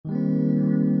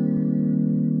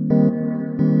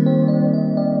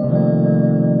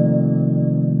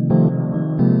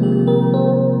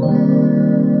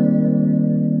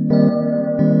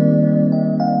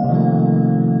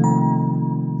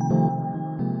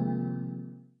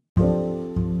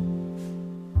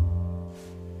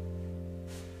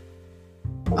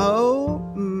Oh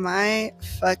my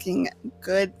fucking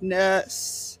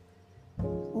goodness.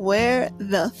 Where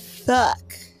the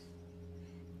fuck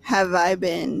have I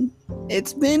been?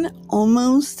 It's been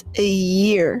almost a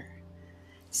year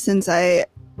since I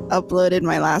uploaded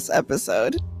my last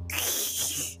episode.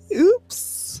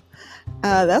 Oops.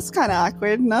 That's kind of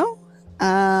awkward, no?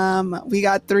 We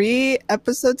got 3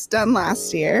 episodes done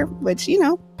last year, which,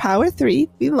 power 3.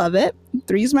 We love it.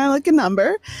 3's my lucky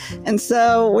number. And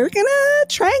so we're going to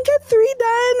try and get 3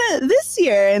 done this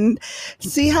year and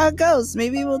see how it goes.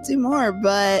 Maybe we'll do more,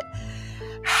 but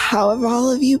how have all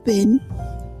of you been?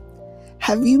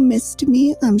 Have you missed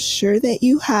me? I'm sure that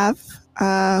you have.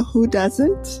 Who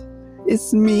doesn't?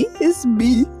 It's me. It's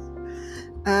me.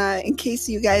 In case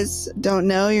you guys don't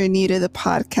know, you're new to the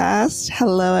podcast.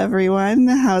 Hello, everyone.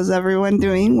 How's everyone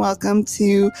doing? Welcome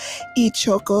to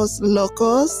Ichocos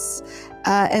Locos.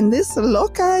 And this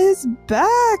loca is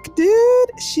back, dude.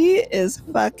 She is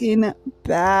fucking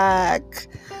back.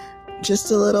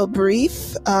 Just a little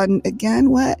brief on,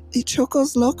 again, what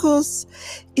Ichocos Locos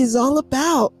is all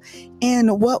about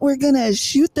and what we're going to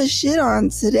shoot the shit on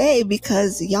today,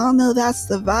 because y'all know that's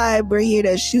the vibe. We're here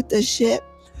to shoot the shit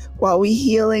while we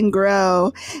heal and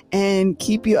grow and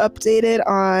keep you updated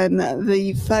on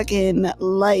the fucking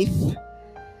life.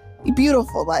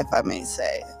 Beautiful life, I may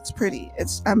say.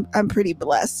 I'm pretty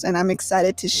blessed, and I'm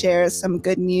excited to share some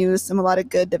good news, a lot of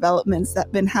good developments that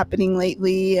have been happening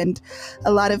lately, and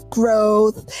a lot of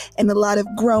growth and a lot of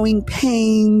growing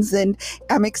pains. And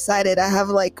I'm excited. I have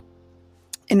like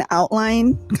an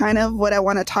outline kind of what I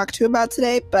want to talk to you about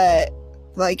today, but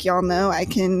like y'all know, I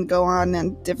can go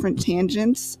on different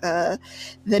tangents. The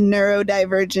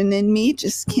neurodivergent in me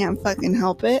just can't fucking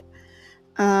help it.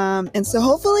 And so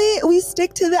hopefully we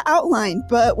stick to the outline,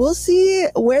 but we'll see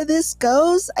where this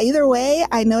goes. Either way,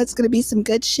 I know it's going to be some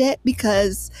good shit,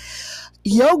 because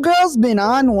yo girl's been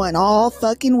on one all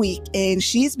fucking week and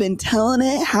she's been telling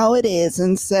it how it is.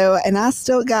 And I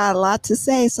still got a lot to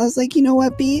say. So I was like, you know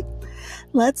what, B?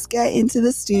 Let's get into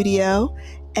the studio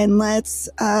and let's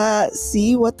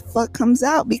see what the fuck comes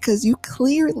out, because you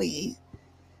clearly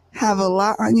have a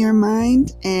lot on your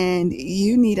mind and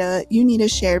you need to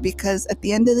share, because at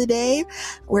the end of the day,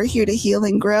 we're here to heal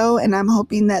and grow. And I'm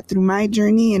hoping that through my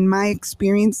journey and my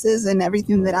experiences and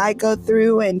everything that I go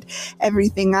through and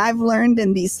everything I've learned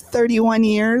in these 31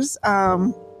 years,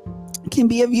 can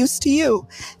be of use to you,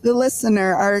 the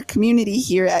listener, our community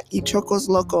here at Ichocos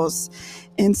Locos.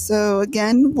 And so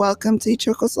again, welcome to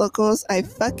Ichocos Locos. I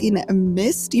fucking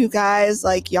missed you guys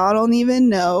like y'all don't even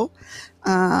know.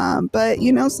 But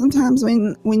sometimes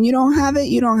when you don't have it,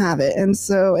 you don't have it.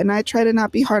 And I try to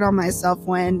not be hard on myself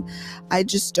when I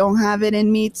just don't have it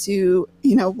in me to,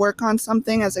 work on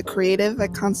something as a creative. I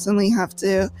constantly have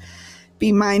to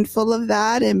be mindful of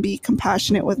that and be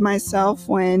compassionate with myself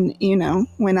when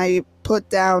I put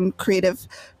down creative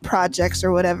projects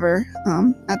or whatever,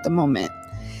 at the moment.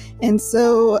 And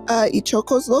so,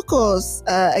 Ichocos Locos,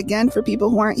 again, for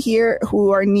people who aren't here, who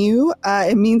are new,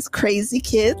 it means crazy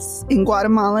kids in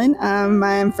Guatemalan.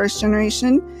 I'm first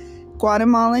generation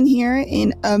Guatemalan here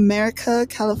in America,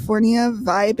 California,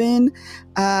 vibing.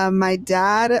 My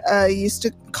dad used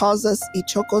to calls us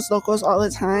Ichocos Locos all the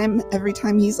time. Every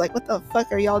time he's like, what the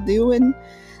fuck are y'all doing?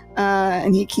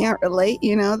 And he can't relate,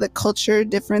 the culture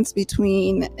difference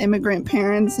between immigrant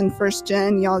parents and first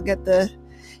gen. Y'all get the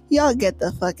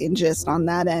fucking gist on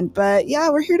that end. But yeah,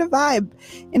 we're here to vibe,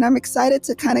 and I'm excited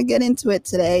to kind of get into it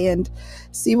today and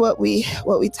see what we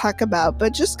talk about.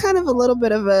 But just kind of a little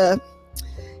bit of a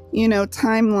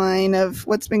timeline of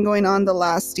what's been going on the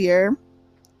last year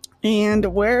and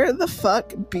where the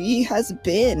fuck B has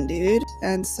been, dude.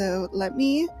 And so let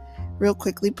me real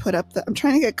quickly put up I'm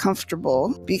trying to get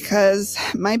comfortable because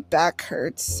my back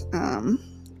hurts.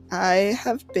 I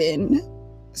have been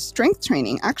strength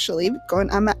training, actually.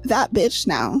 I'm that bitch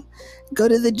now. Go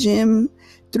to the gym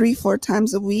 3-4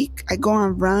 times a week. I go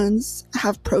on runs,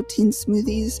 have protein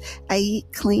smoothies, I eat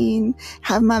clean,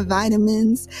 have my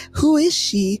vitamins. Who is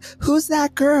she? Who's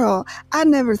that girl? I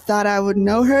never thought I would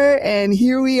know her, and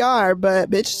here we are. But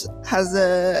bitch has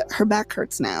her back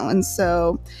hurts now, and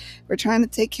so we're trying to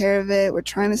take care of it. We're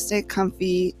trying to stay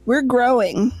comfy. We're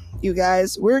growing, you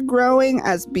guys. We're growing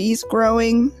as bees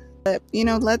growing. But,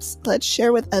 let's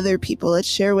share with other people. Let's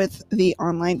share with the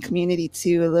online community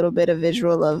too, a little bit of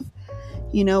visual of,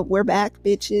 we're back,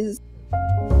 bitches.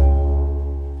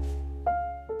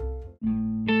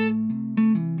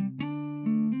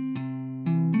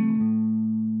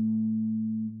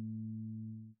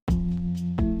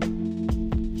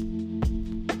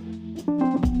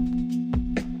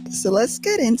 So let's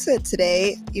get into it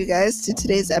today, you guys, to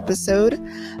today's episode.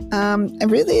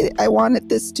 I wanted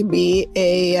this to be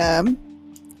a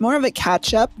more of a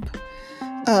catch-up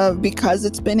because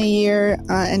it's been a year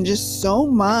and just so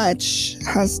much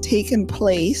has taken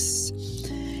place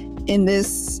in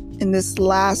this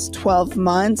last 12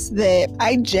 months that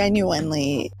I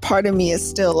genuinely, part of me is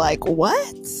still like,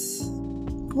 what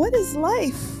is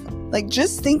life? Like,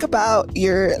 just think about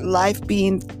your life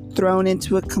being thrown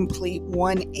into a complete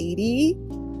 180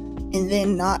 and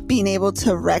then not being able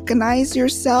to recognize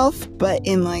yourself, but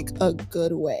in like a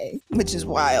good way, which is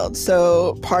wild.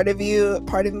 So part of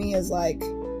me is like,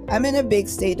 I'm in a big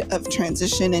state of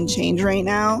transition and change right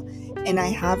now. And I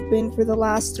have been for the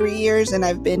last 3 years, and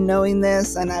I've been knowing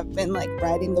this, and I've been like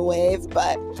riding the wave.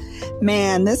 But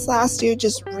man, this last year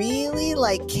just really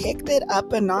like kicked it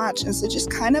up a notch. And so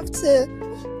just kind of to,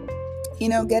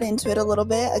 get into it a little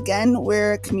bit. Again,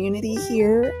 we're a community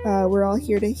here. We're all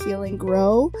here to heal and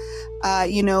grow.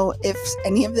 If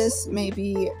any of this may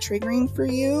be triggering for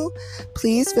you,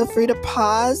 please feel free to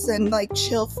pause and like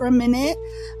chill for a minute.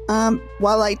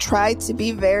 While I try to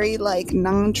be very like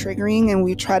non-triggering, and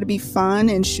we try to be fun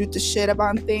and shoot the shit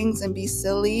about things and be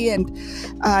silly and,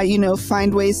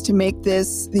 find ways to make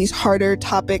these harder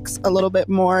topics a little bit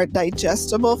more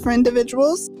digestible for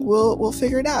individuals, we'll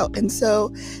figure it out. And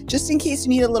so just in case you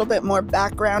need a little bit more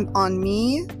background on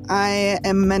me, I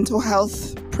am a mental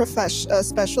health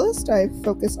specialist. I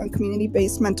focus on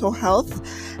community-based mental health.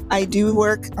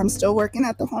 I'm still working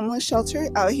at the homeless shelter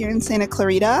out here in Santa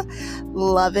Clarita,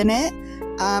 loving it.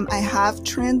 I have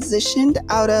transitioned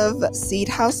out of Seed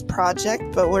House Project,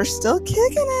 but we're still kicking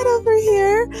it over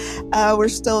here. We're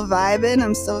still vibing.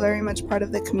 I'm still very much part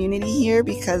of the community here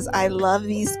because I love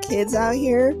these kids out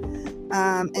here.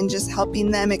 And just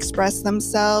helping them express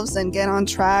themselves and get on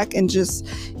track and just,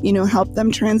 help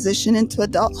them transition into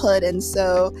adulthood. And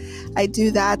so I do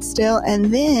that still.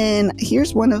 And then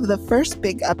here's one of the first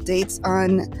big updates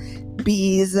on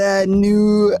B's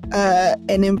new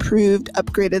and improved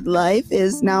upgraded life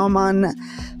is now I'm on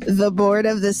the board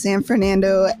of the San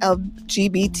Fernando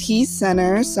LGBT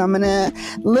Center. So I'm going to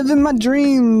live in my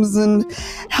dreams and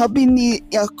helping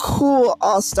a cool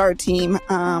all-star team.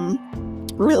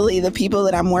 Really, the people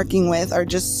that I'm working with are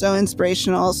just so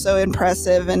inspirational, so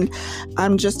impressive, and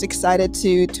I'm just excited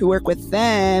to work with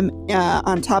them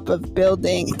on top of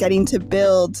getting to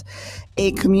build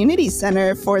a community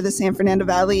center for the San Fernando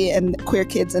Valley and queer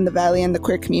kids in the Valley and the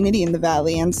queer community in the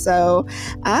Valley. And so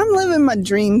I'm living my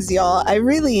dreams, y'all. I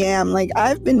really am. Like,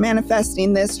 I've been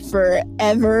manifesting this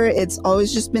forever. It's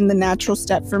always just been the natural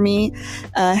step for me,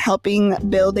 helping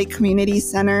build a community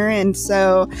center. And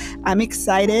so I'm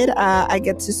excited. I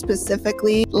get to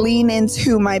specifically lean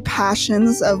into my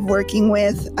passions of working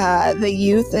with the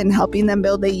youth and helping them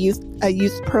build a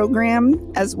youth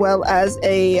program as well as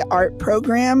a art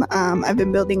program. I've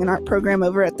been building an art program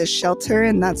over at the shelter,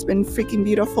 and that's been freaking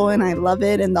beautiful, and I love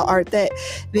it. And the art that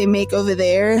they make over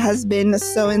there has been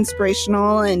so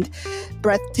inspirational and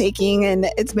breathtaking, and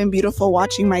it's been beautiful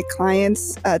watching my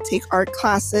clients take art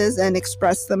classes and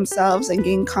express themselves and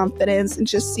gain confidence and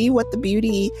just see what the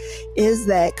beauty is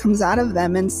that comes out of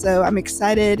them. And so I'm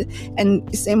excited,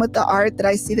 and same with the art that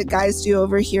I see the guys do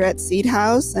over here at Seed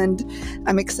House. And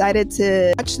I'm excited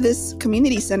to watch this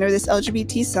community center, this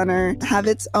LGBT center, have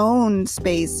its own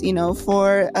space,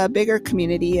 for a bigger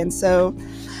community. And so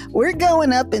we're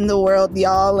going up in the world,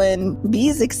 y'all, and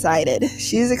B's excited.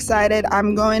 She's excited.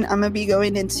 I'm gonna be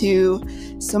going into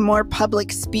some more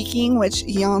public speaking, which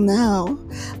y'all know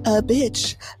a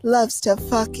bitch loves to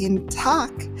fucking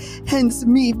talk. Hence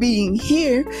me being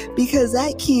here, because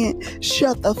I can't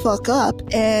shut the fuck up.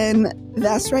 And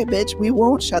that's right, bitch. We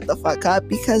won't shut the fuck up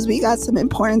because we got some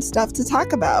important stuff to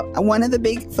talk about. One of the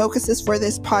big focuses for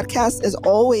this podcast is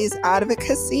always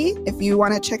advocacy. If you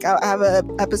want to check out, I have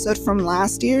an episode from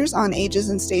last year's on ages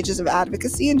and stages of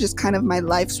advocacy and just kind of my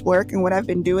life's work and what I've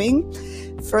been doing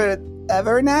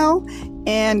forever now.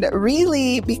 And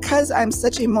really, because I'm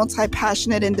such a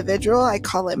multi-passionate individual, I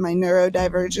call it my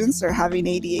neurodivergence or having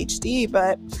ADHD,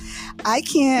 but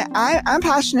I'm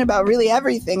passionate about really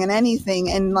everything and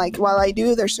anything. And like, while I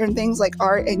do, there's certain things like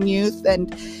art and youth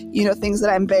and, things that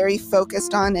I'm very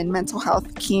focused on and mental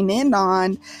health keen in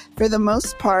on. For the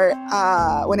most part,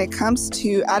 when it comes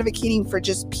to advocating for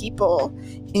just people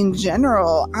in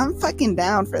general, I'm fucking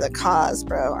down for the cause,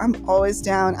 bro. I'm always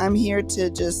down. I'm here to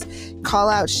just call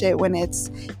out shit when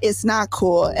it's not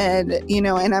cool. And,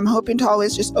 and I'm hoping to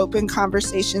always just open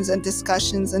conversations and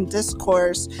discussions and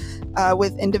discourse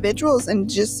with individuals and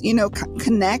just,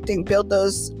 connect and build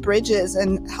those bridges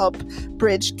and help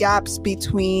bridge gaps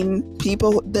between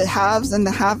people, the haves and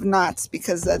the have-nots,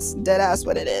 because that's dead ass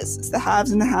what it is. It's the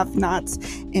haves and the have-nots,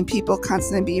 and people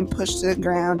constantly being pushed to the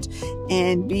ground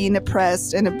and being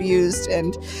oppressed and abused.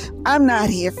 And I'm not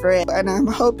here for it. And I'm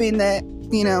hoping that,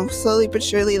 slowly but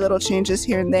surely little changes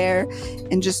here and there,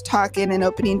 and just talking and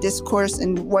opening discourse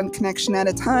and one connection at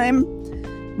a time,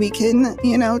 we can,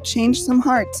 change some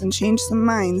hearts and change some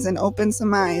minds and open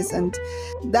some eyes. And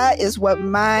that is what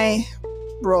my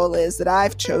role is that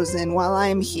I've chosen while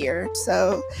I'm here.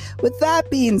 So with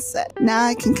that being said, now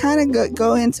I can kind of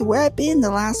go into where I've been the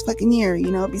last fucking year,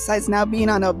 besides now being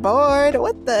on a board.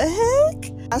 What the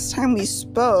heck? Last time we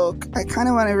spoke, I kind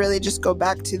of want to really just go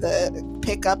back to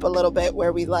pick up a little bit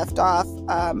where we left off.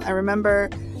 I remember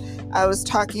I was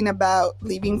talking about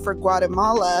leaving for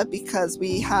Guatemala because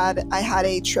I had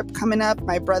a trip coming up.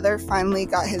 My brother finally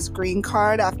got his green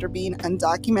card after being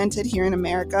undocumented here in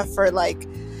America for like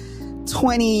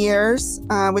 20 years,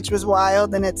 which was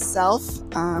wild in itself.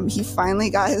 He finally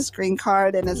got his green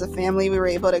card, and as a family we were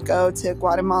able to go to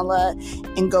Guatemala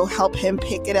and go help him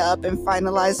pick it up and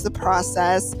finalize the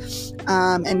process,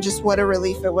 and just what a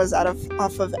relief it was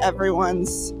off of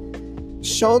everyone's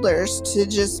shoulders to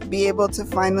just be able to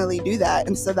finally do that.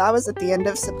 And so that was at the end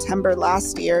of September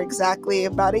last year, exactly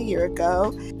about a year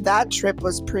ago. That trip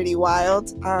was pretty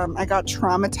wild. I got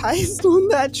traumatized on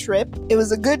that trip. It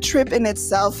was a good trip in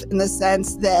itself, in the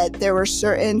sense that there were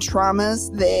certain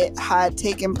traumas that had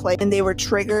taken place and they were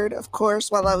triggered, of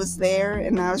course, while I was there,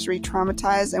 and I was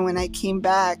re-traumatized. And when I came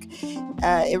back,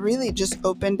 it really just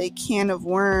opened a can of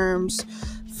worms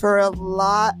for a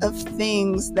lot of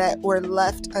things that were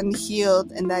left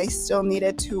unhealed and that I still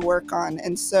needed to work on.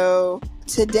 And so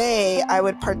today I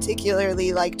would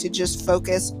particularly like to just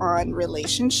focus on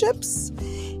relationships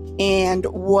and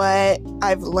what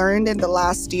I've learned in the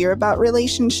last year about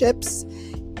relationships,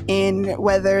 in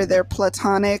whether they're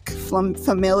platonic,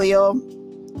 familial,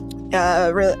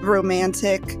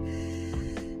 romantic,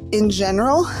 in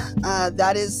general.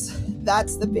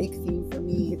 That's the big theme for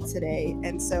me today.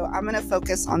 And so I'm going to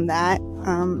focus on that,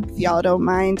 if y'all don't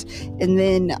mind. And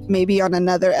then maybe on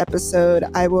another episode,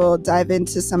 I will dive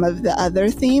into some of the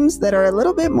other themes that are a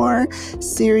little bit more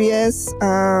serious,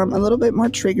 a little bit more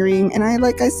triggering. And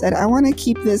like I said, I want to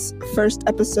keep this first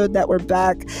episode that we're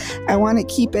back, I want to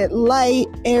keep it light,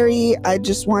 airy. I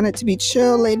just want it to be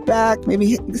chill, laid back,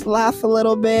 maybe laugh a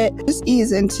little bit, just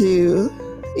ease into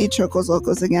Y Chocos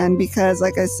Locos again, because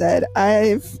like I said,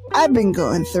 I've been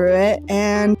going through it,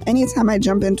 and anytime I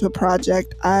jump into a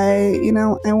project, I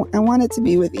want it to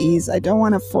be with ease. I don't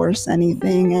want to force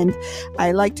anything, and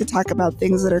I like to talk about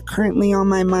things that are currently on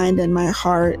my mind and my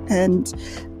heart, and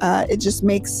it just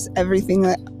makes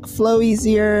everything flow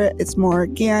easier. It's more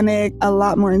organic. A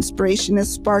lot more inspiration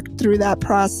is sparked through that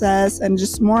process, and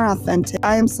just more authentic.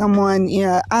 I am someone,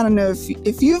 I don't know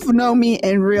if you've known me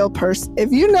in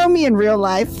if you know me in real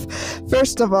life,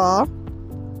 first of all,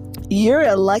 you're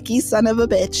a lucky son of a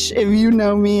bitch if you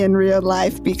know me in real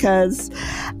life, because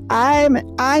I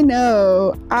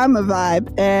know I'm a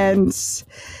vibe, and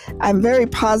I'm very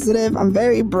positive, I'm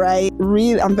very bright,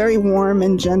 I'm very warm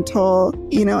and gentle,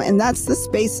 and that's the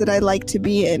space that I like to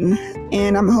be in.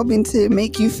 And I'm hoping to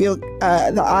make you feel,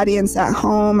 the audience at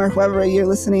home, or whoever you're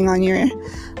listening on your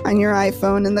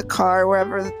iPhone, in the car,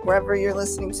 wherever you're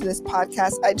listening to this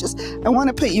podcast. I want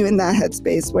to put you in that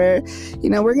headspace where,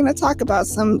 we're going to talk about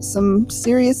some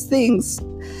serious things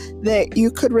that you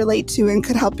could relate to and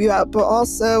could help you out, but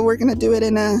also we're going to do it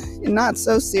in a not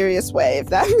so serious way, if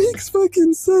that makes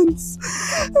fucking sense.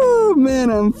 Oh man,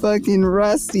 I'm fucking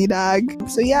rusty, dog.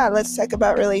 So yeah, let's talk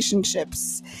about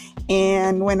relationships.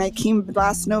 And when I came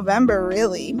last November,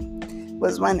 really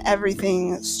was when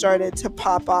everything started to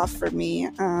pop off for me.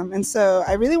 And so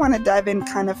I really want to dive in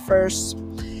kind of first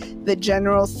the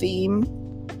general theme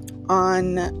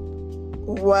on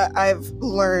what I've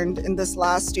learned in this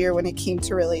last year when it came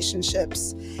to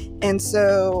relationships. And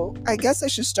so I guess I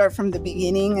should start from the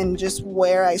beginning and just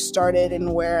where I started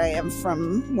and where I am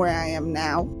from where I am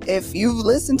now. If you've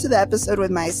listened to the episode with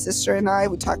my sister and I,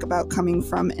 we talk about coming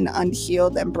from an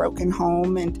unhealed and broken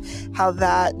home and how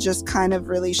that just kind of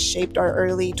really shaped our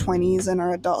early 20s and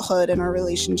our adulthood and our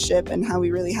relationship, and how we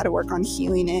really had to work on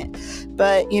healing it.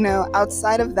 But,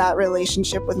 outside of that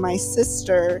relationship with my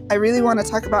sister, I really want to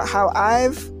talk about how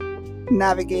I've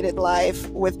navigated life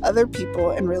with other people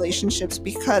and relationships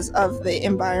because of the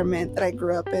environment that I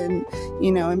grew up in,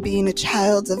 and being a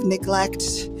child of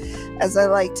neglect, as I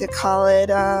like to call it,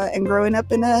 and growing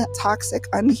up in a toxic,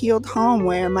 unhealed home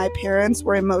where my parents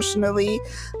were emotionally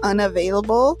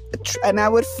unavailable, and I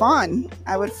would fawn.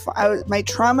 My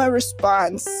trauma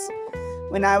response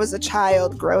when I was a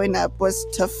child growing up was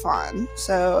to fawn.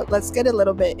 So let's get a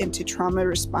little bit into trauma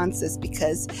responses,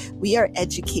 because we are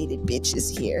educated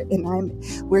bitches here, and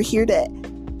we're here to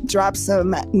drop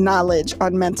some knowledge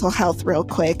on mental health real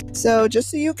quick. So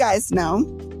just so you guys know,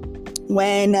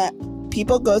 when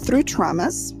people go through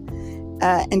traumas,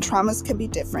 and traumas can be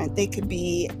different. They could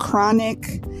be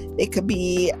chronic. They could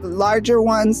be larger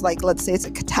ones, like let's say it's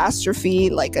a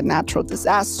catastrophe, like a natural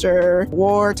disaster,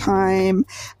 wartime.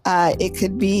 It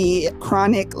could be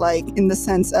chronic, like in the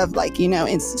sense of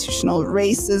institutional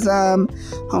racism,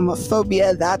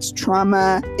 homophobia, that's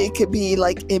trauma. It could be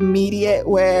like immediate,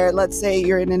 where let's say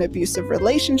you're in an abusive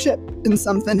relationship and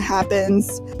something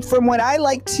happens. From what I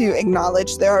like to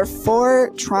acknowledge, there are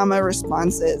 4 trauma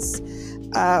responses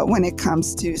when it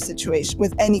comes to situation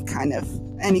with any kind of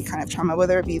trauma,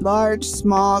 whether it be large,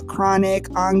 small,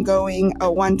 chronic, ongoing, a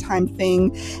one-time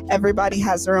thing. Everybody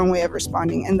has their own way of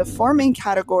responding. And the 4 main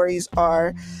categories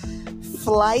are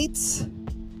flight,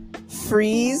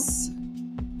 freeze,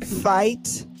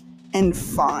 fight, and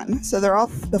fawn. So they're all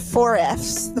the 4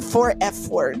 Fs, the 4 F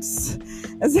words,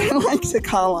 as I like to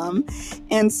call them.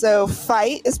 And so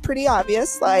fight is pretty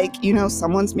obvious, like,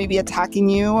 someone's maybe attacking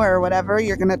you or whatever,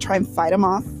 you're going to try and fight them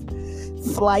off.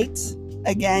 Flight,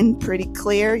 again, pretty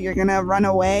clear. You're going to run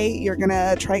away. You're going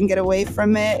to try and get away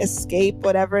from it, escape,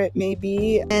 whatever it may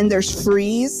be. And there's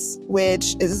freeze,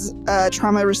 which is a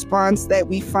trauma response that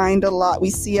we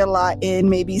see a lot in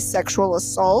maybe sexual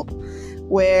assault,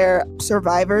 where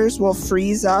survivors will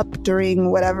freeze up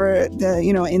during whatever the,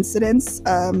 incidents.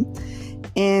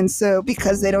 And so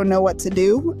because they don't know what to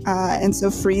do. And so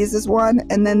freeze is one.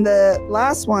 And then the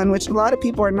last one, which a lot of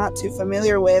people are not too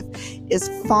familiar with, is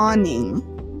fawning.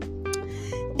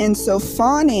 And so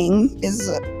fawning is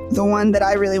the one that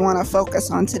I really want to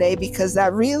focus on today, because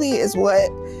that really is what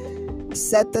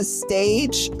set the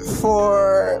stage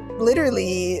for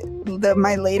literally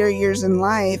my later years in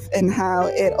life, and how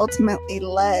it ultimately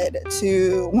led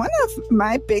to one of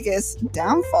my biggest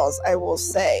downfalls, I will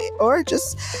say, or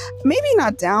just maybe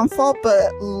not downfall,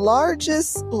 but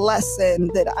largest lesson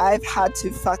that I've had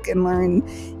to fucking learn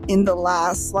in the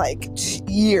last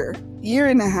year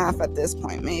and a half at this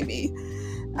point, maybe.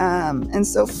 And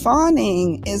so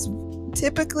fawning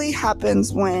typically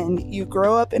happens when you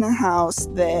grow up in a house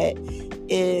that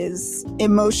is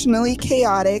emotionally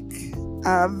chaotic,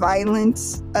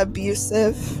 violent,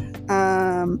 abusive.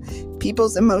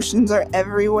 People's emotions are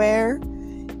everywhere,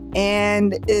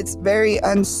 and it's very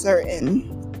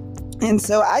uncertain. And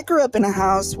so I grew up in a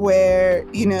house where,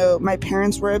 my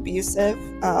parents were abusive,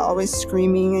 always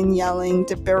screaming and yelling,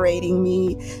 berating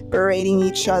me, berating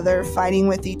each other, fighting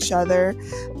with each other.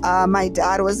 My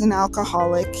dad was an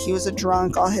alcoholic. He was a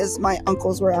drunk. My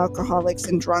uncles were alcoholics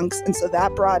and drunks. And so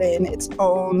that brought in its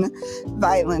own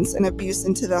violence and abuse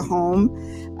into the home.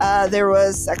 There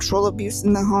was sexual abuse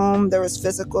in the home. There was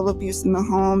physical abuse in the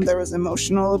home. There was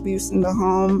emotional abuse in the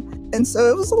home. And so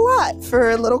it was a lot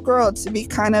for a little girl to be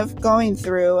kind of going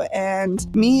through. And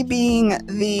me being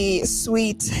the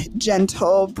sweet,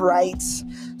 gentle, bright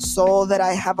soul that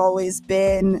I have always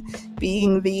been,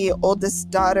 being the oldest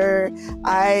daughter,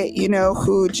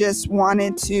 who just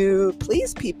wanted to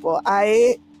please people.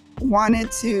 I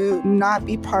wanted to not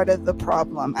be part of the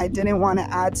problem. I didn't want to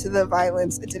add to the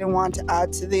violence. I didn't want to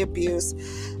add to the abuse,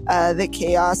 the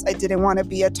chaos. I didn't want to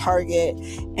be a target.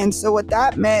 And so what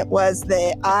that meant was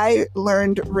that I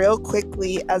learned real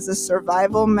quickly, as a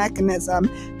survival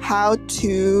mechanism, how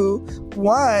to,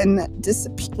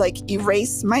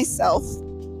 erase myself,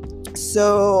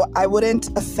 so I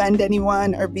wouldn't offend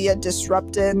anyone or be a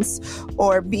disruptance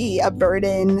or be a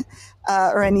burden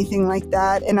or anything like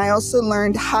that. And I also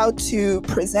learned how to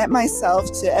present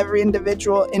myself to every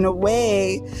individual in a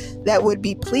way that would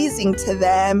be pleasing to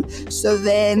them, so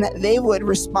then they would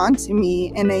respond to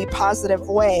me in a positive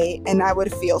way and I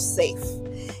would feel safe.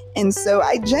 And so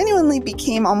I genuinely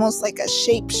became almost like a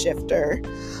shapeshifter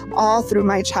all through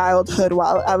my childhood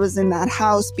while I was in that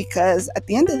house, because at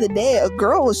the end of the day, a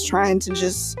girl was trying to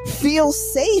just feel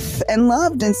safe and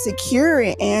loved and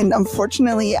secure. And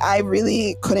unfortunately, I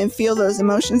really couldn't feel those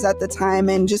emotions at the time,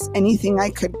 and just anything I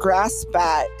could grasp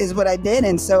at is what I did.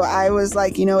 And so I was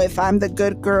like, if I'm the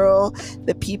good girl,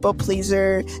 the people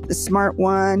pleaser, the smart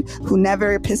one, who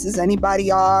never pisses anybody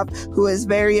off, who is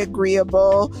very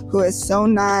agreeable, who is so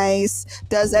nice, nice,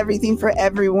 does everything for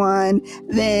everyone,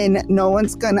 then no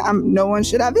one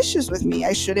should have issues with me.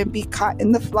 I shouldn't be caught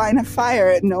in the line of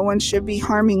fire. No one should be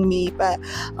harming me. But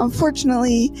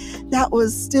unfortunately, that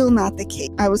was still not the case.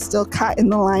 I was still caught in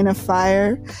the line of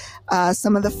fire.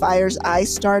 Some of the fires I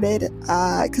started,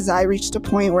 because I reached a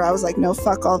point where I was like, no,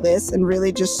 fuck all this, and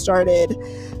really just started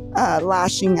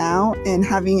lashing out and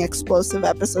having explosive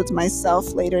episodes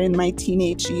myself later in my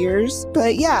teenage years.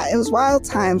 But yeah, it was wild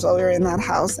times while we were in that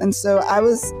house. And so I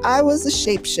was a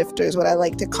shapeshifter is what I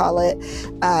like to call it,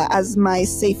 as my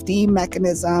safety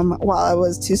mechanism while I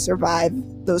was to survive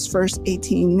those first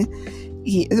 18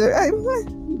 years.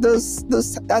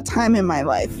 That time in my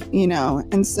life,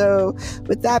 And so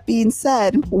with that being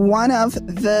said, one of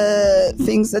the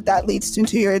things that leads to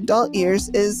into your adult years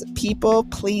is people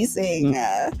pleasing.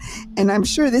 And I'm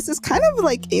sure this is kind of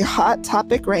like a hot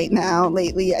topic right now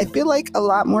lately. I feel like a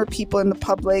lot more people in the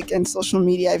public and social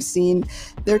media I've seen,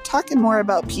 they're talking more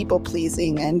about people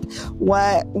pleasing and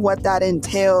what that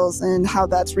entails and how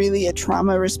that's really a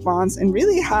trauma response and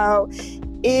really how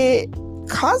it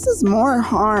causes more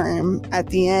harm at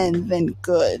the end than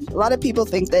good. A lot of people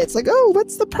think that it's like, oh,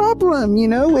 what's the problem,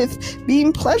 with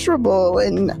being pleasurable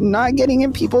and not getting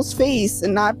in people's face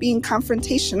and not being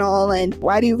confrontational, and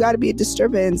why do you got to be a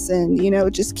disturbance and,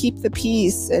 just keep the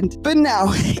peace. But no,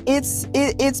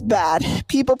 it's bad.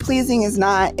 People pleasing it's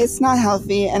not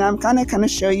healthy. And I'm gonna kind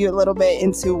of show you a little bit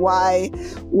into why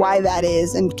that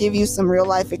is and give you some real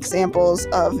life examples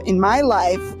of in my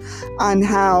life on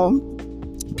how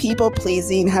people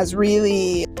pleasing has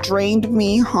really drained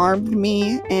me, harmed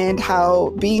me, and how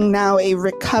being now a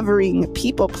recovering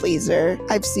people pleaser,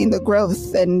 I've seen the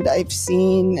growth and I've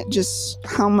seen just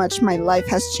how much my life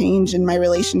has changed and my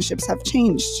relationships have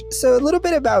changed. So a little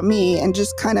bit about me and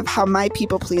just kind of how my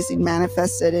people pleasing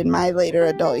manifested in my later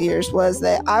adult years was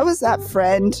that I was that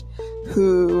friend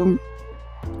who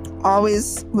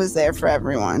always was there for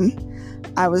everyone.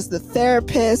 I was the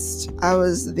therapist, I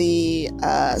was the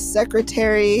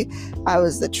secretary, I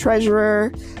was the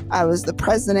treasurer, I was the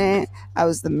president, I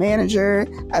was the manager,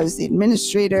 I was the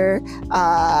administrator,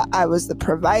 I was the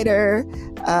provider.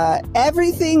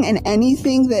 Everything and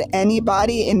anything that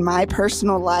anybody in my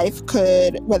personal life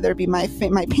could, whether it be my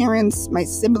parents, my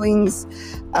siblings,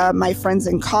 my friends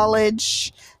in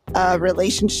college,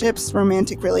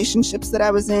 romantic relationships that I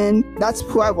was in. That's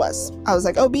who I was. I was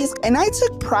like, obese. And I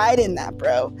took pride in that,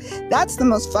 bro. That's the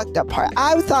most fucked up part.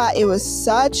 I thought it was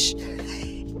such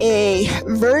a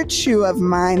virtue of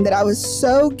mine that I was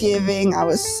so giving. I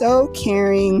was so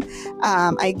caring.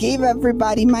 I gave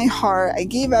everybody my heart. I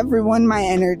gave everyone my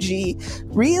energy,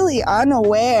 really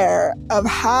unaware of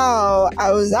how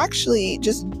I was actually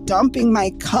just dumping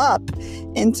my cup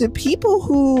into people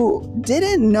who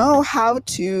didn't know how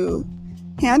to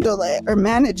handle it or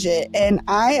manage it. And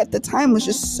I, at the time, was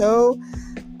just so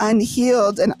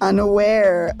unhealed and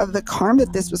unaware of the harm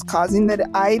that this was causing that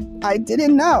I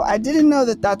didn't know. I didn't know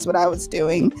that that's what I was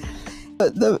doing.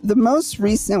 But the most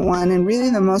recent one, and really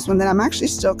the most one that I'm actually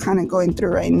still kind of going through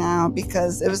right now,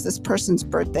 because it was this person's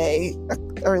birthday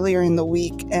earlier in the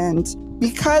week, and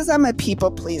because I'm a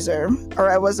people pleaser,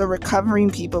 or I was a recovering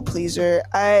people pleaser,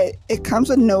 it comes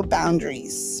with no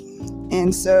boundaries.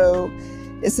 And so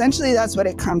essentially that's what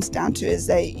it comes down to, is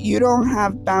that you don't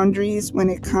have boundaries when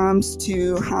it comes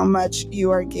to how much you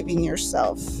are giving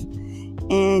yourself.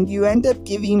 And you end up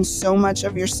giving so much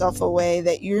of yourself away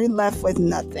that you're left with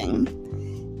nothing.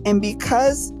 And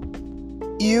because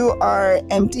you are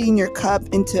emptying your cup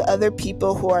into other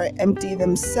people who are empty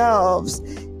themselves,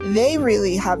 they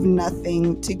really have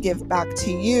nothing to give back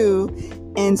to you.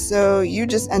 And so you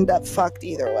just end up fucked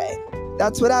either way.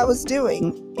 That's what I was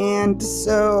doing. And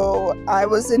so I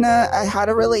had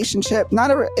a relationship,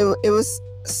 it was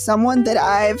someone that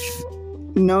I've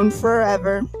known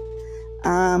forever.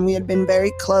 We had been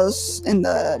very close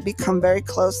become very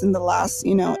close in the last,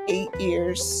 8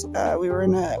 years. We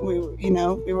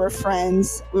were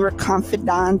friends. We were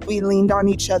confidant. We leaned on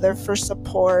each other for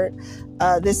support.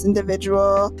 This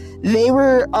individual, they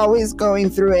were always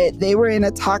going through it. They were in a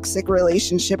toxic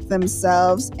relationship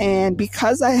themselves. And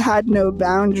because I had no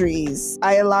boundaries,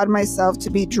 I allowed myself to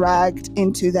be dragged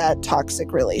into that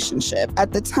toxic relationship.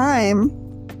 At the time,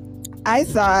 I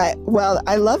thought, well,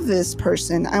 I love this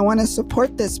person. I want to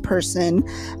support this person.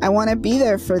 I want to be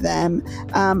there for them.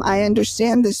 I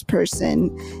understand this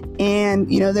person. And,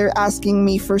 they're asking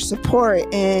me for support.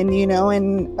 And,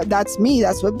 and that's me.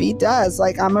 That's what B does.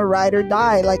 Like, I'm a ride or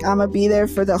die. Like, I'm going to be there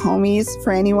for the homies,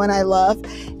 for anyone I love,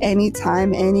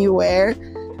 anytime, anywhere.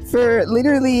 For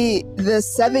literally the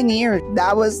 7 years,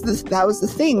 that was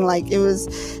the thing. Like, it was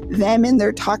them in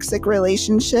their toxic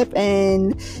relationship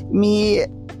and me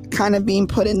kind of being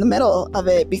put in the middle of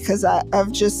it because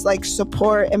of just like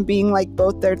support and being like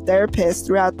both their therapist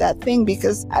throughout that thing,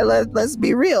 because let's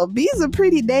be real, B's a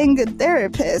pretty dang good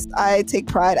therapist. I take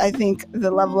pride. I think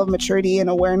the level of maturity and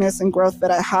awareness and growth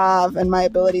that I have and my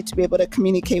ability to be able to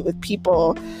communicate with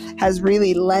people has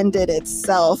really lended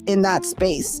itself in that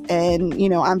space. And,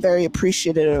 I'm very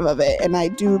appreciative of it. And I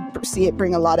do see it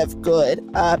bring a lot of good.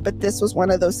 But this was one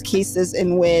of those cases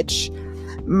in which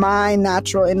my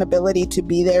natural inability to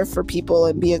be there for people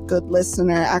and be a good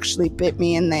listener actually bit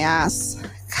me in the ass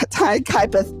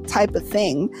type of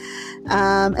thing.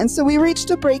 And so we reached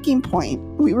a breaking point.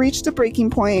 We reached a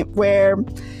breaking point where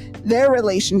their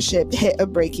relationship hit a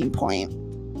breaking point.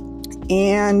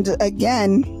 And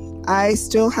again, I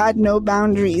still had no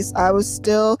boundaries. I was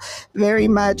still very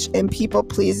much in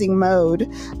people-pleasing mode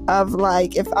of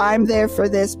like, if I'm there for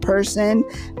this person,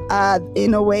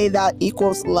 in a way that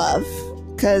equals love.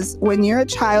 Because when you're a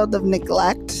child of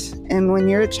neglect and when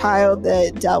you're a child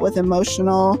that dealt with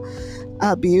emotional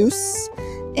abuse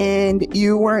and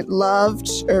you weren't loved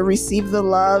or received the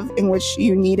love in which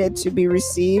you needed to be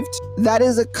received, that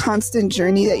is a constant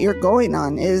journey that you're going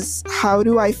on, is how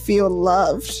do I feel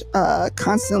loved?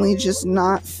 Constantly just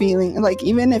not feeling like,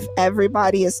 even if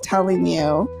everybody is telling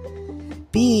you,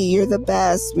 B, you're the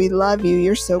best, we love you,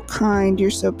 you're so kind, you're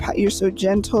so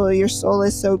gentle, your soul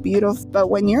is so beautiful. But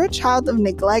when you're a child of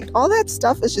neglect, all that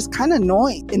stuff is just kind of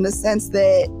annoying in the sense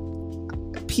that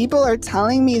people are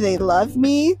telling me they love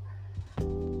me,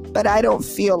 but I don't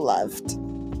feel loved.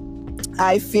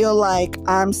 I feel like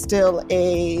I'm still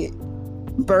a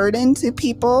burden to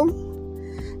people.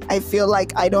 I feel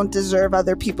like I don't deserve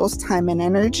other people's time and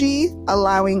energy,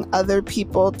 allowing other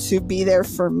people to be there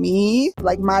for me.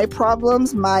 Like my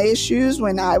problems, my issues,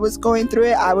 when I was going through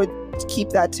it, I would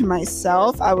keep that to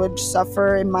myself. I would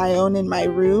suffer in my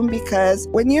room, because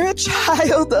when you're a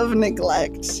child of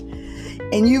neglect,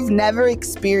 and you've never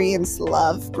experienced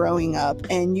love growing up,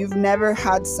 and you've never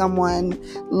had someone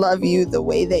love you the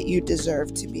way that you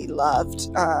deserve to be loved,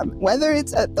 whether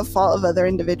it's at the fault of other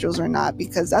individuals or not,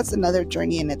 because that's another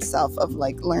journey in itself of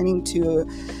like learning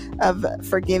of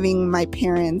forgiving my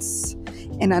parents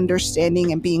and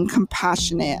understanding and being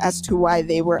compassionate as to why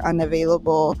they were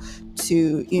unavailable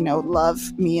to,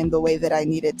 love me in the way that I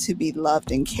needed to be loved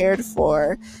and cared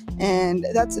for. And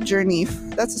that's a journey,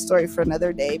 that's a story for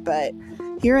another day. But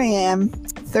here I am,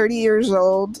 30 years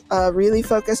old, really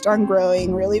focused on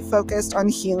growing, really focused on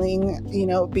healing,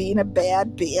 being a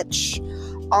bad bitch,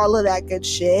 all of that good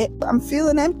shit. I'm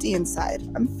feeling empty inside.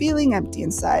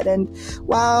 And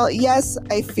while, yes,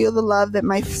 I feel the love that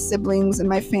my siblings and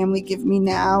my family give me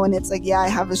now, and it's like, yeah, I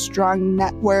have a strong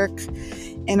network,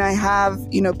 and I have,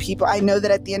 people. I know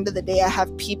that at the end of the day, I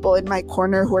have people in my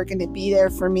corner who are going to be there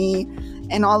for me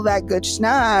and all that good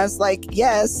schnoz. Like,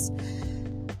 yes,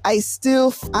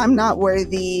 I'm not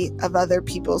worthy of other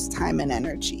people's time and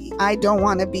energy. I don't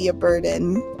want to be a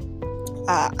burden.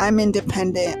 I'm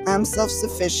independent. I'm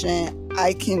self-sufficient.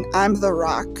 I'm the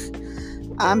rock.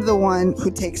 I'm the one who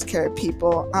takes care of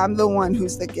people. I'm the one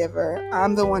who's the giver.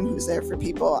 I'm the one who's there for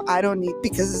people. I don't need,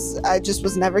 because I just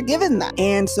was never given that.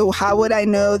 And so how would I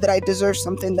know that I deserve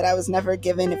something that I was never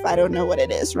given if I don't know what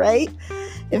it is, right?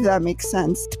 If that makes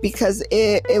sense. Because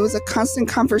it was a constant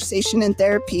conversation in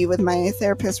therapy with my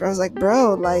therapist where I was like,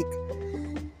 bro, like,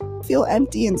 I feel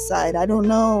empty inside. I don't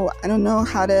know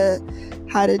how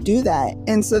to do that.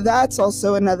 And so that's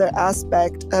also another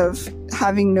aspect of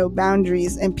having no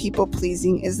boundaries and people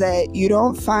pleasing, is that you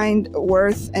don't find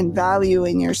worth and value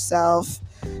in yourself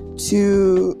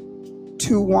to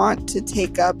want to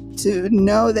take up, to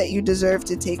know that you deserve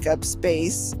to take up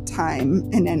space, time,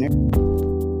 and energy.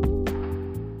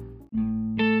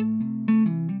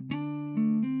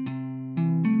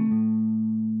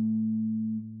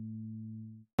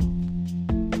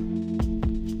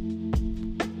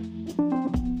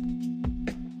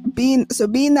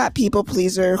 Being that people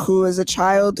pleaser who is a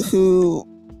child who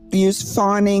used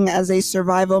fawning as a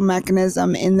survival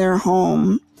mechanism in their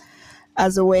home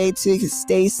as a way to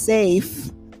stay safe,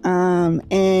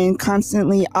 and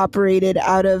constantly operated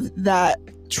out of that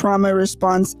trauma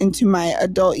response into my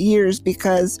adult years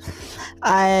because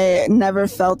I never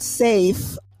felt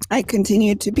safe, I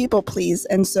continued to people please.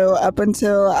 And so up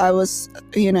until I was,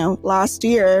 last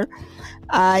year,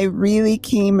 I really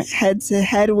came head to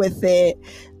head with it,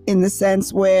 in the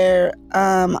sense where,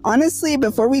 honestly,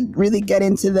 before we really get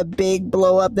into the big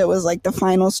blow up that was like the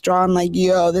final straw and like,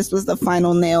 yo, this was the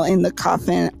final nail in the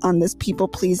coffin on this people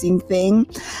pleasing thing,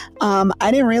 I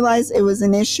didn't realize it was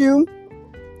an issue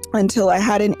until I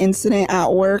had an incident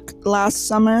at work last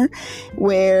summer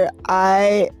where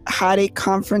I had a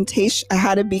confrontation. I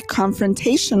had to be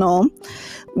confrontational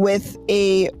with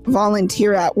a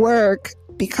volunteer at work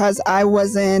because I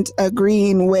wasn't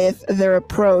agreeing with their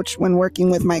approach when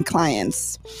working with my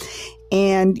clients.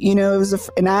 And, you know, it was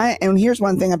and here's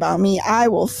one thing about me, I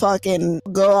will fucking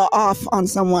go off on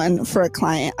someone for a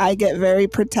client. I get very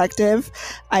protective.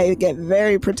 I get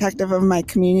very protective of my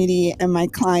community and my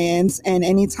clients. And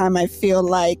anytime I feel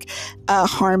like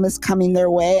harm is coming their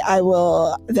way,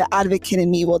 the advocate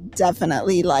in me will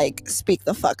definitely like speak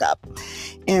the fuck up.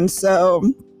 And so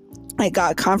I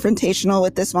got confrontational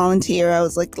with this volunteer. I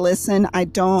was like, listen, I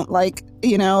don't like,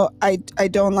 I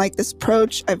don't like this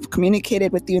approach. I've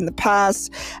communicated with you in the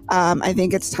past. I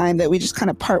think it's time that we just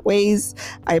kind of part ways.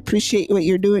 I appreciate what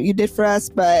you did for us,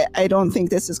 but I don't think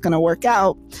this is going to work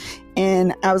out.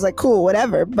 And I was like, cool,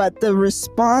 whatever. But the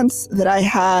response that I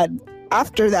had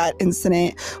after that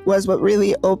incident was what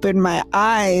really opened my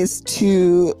eyes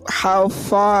to how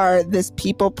far this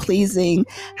people pleasing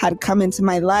had come into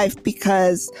my life,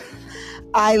 because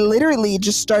I literally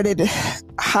just started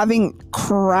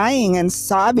crying and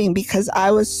sobbing because I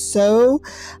was so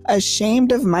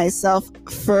ashamed of myself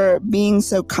for being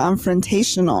so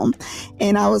confrontational.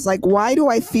 And I was like, why do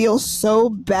I feel so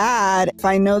bad if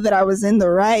I know that I was in the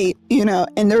right,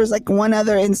 And there was like one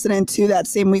other incident too that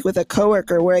same week with a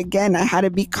coworker where, again, I had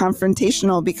to be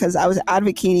confrontational because I was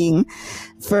advocating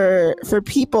for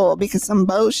people because some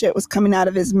bullshit was coming out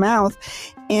of his mouth.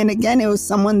 And again, it was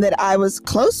someone that I was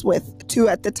close with too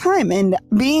at the time. And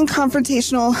being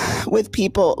confrontational with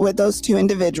people, with those two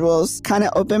individuals, kind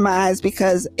of opened my eyes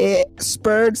because it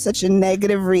spurred such a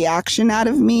negative reaction out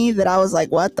of me that I was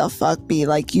like, what the fuck, B?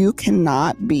 Like, you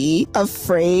cannot be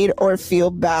afraid or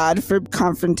feel bad for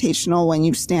confrontational when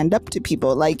you stand up to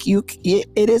people. Like,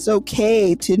 it is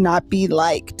okay to not be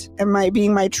liked. Am I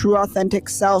being my true authentic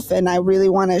self? And I really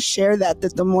want to share that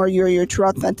the more you're your true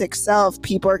authentic self,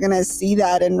 people are going to see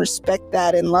that and respect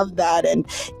that and love that. And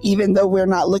even though we're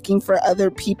not looking for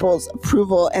other people's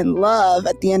approval and love,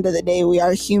 at the end of the day, we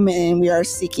are human and we are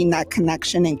seeking that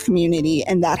connection and community,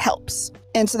 and that helps.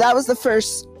 And so that was the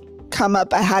first come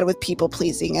up I had with people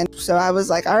pleasing. And so I was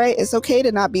like, all right, it's okay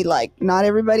to not be liked. Not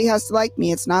everybody has to like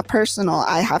me. It's not personal.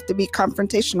 I have to be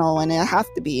confrontational when I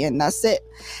have to be, and that's it.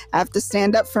 I have to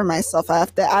stand up for myself. I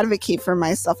have to advocate for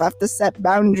myself. I have to set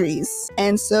boundaries.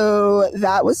 And so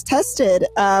that was tested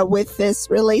with this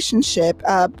relationship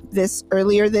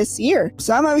earlier this year.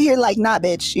 So I'm over here like, nah,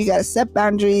 bitch, you got to set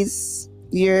boundaries.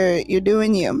 You're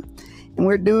doing you. And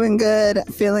we're doing good,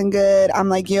 feeling good. I'm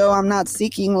like, yo, I'm not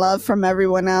seeking love from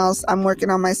everyone else. I'm working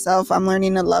on myself. I'm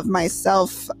learning to love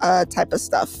myself, type of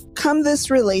stuff. Come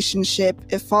this relationship,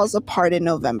 it falls apart in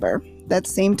November. That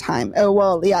same time. Oh,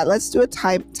 well, yeah, let's do a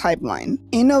timeline.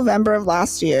 In November of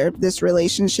last year, this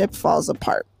relationship falls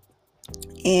apart.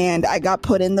 And I got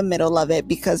put in the middle of it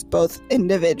because both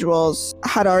individuals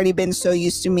had already been so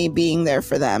used to me being there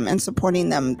for them and supporting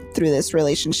them through this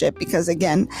relationship because,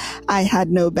 again, I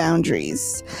had no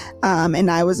boundaries.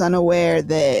 And I was unaware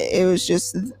that it was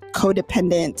just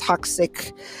codependent,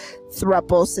 toxic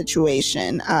throuple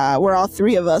situation where all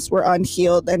three of us were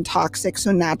unhealed and toxic,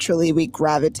 so naturally we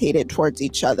gravitated towards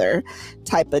each other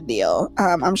type of deal.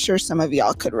 I'm sure some of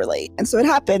y'all could relate. And so it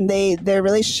happened. Their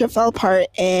relationship fell apart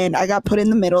and I got put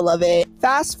in the middle of it.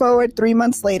 Fast forward 3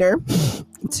 months later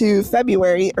to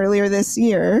February earlier this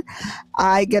year,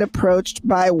 I get approached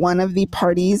by one of the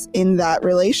parties in that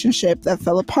relationship that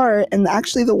fell apart, and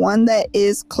actually the one that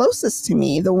is closest to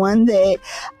me, the one that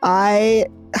I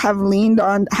had leaned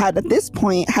on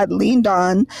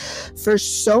for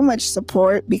so much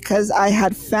support because I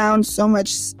had found so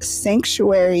much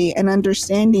sanctuary and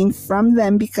understanding from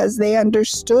them because they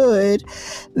understood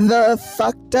the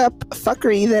fucked up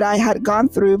fuckery that I had gone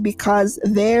through because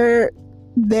their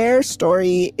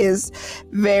story is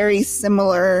very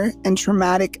similar and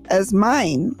traumatic as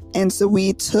mine. And so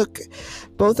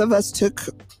both of us took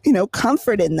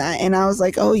comfort in that. And I was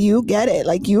like, oh, you get it.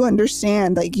 Like, you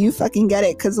understand, like, you fucking get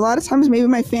it. Cause a lot of times maybe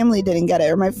my family didn't get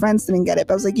it or my friends didn't get it,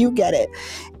 but I was like, you get it.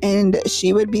 And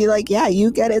she would be like, yeah,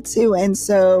 you get it too. And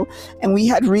so, and we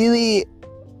had really,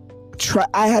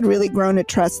 I had really grown to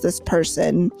trust this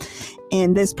person.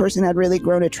 And this person had really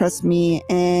grown to trust me.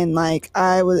 And like,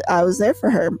 I was there for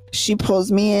her. She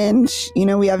pulls me in,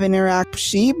 we have an interact.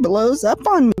 She blows up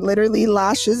on me, literally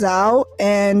lashes out.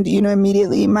 And,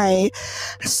 immediately my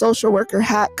social worker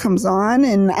hat comes on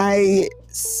and I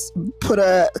put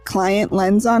a client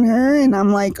lens on her. And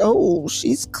I'm like, oh,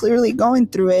 she's clearly going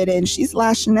through it and she's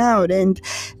lashing out. And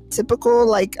typical,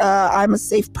 like, I'm a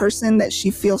safe person, that she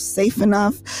feels safe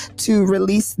enough to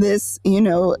release this,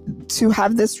 to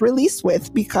have this release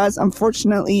with, because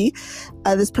unfortunately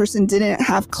this person didn't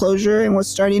have closure and was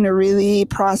starting to really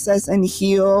process and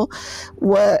heal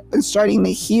the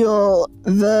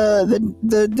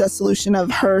dissolution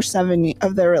of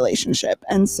of their relationship.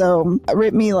 And so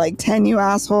rip me like 10, you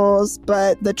assholes.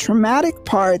 But the traumatic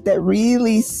part that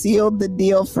really sealed the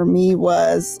deal for me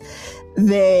was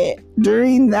that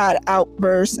during that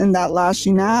outburst and that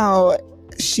lashing out,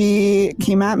 she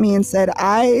came at me and said,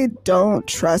 I don't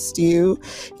trust you.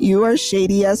 You are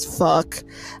shady as fuck.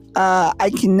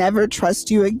 I can never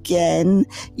trust you again.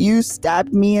 You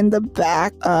stabbed me in the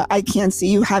back. I can't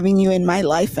see having you in my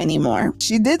life anymore.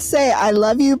 She did say, I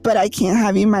love you, but I can't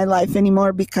have you in my life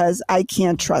anymore because I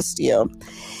can't trust you.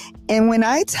 And when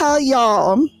I tell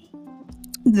y'all,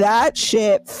 that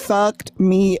shit fucked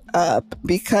me up,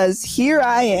 because here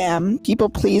I am, people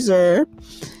pleaser,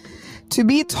 to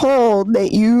be told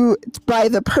that by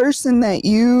the person that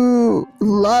you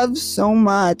love so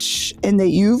much and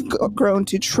that you've grown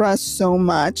to trust so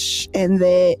much, and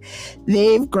that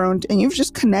they've grown and you've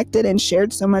just connected and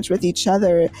shared so much with each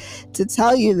other, to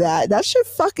tell you that shit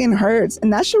fucking hurts,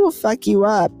 and that shit will fuck you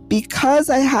up. Because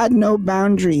I had no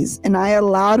boundaries and I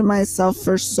allowed myself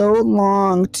for so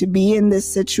long to be in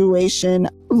this situation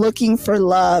looking for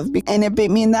love, and it bit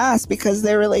me in the ass because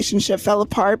their relationship fell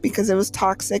apart because it was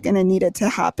toxic and it needed to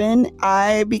happen.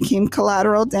 I became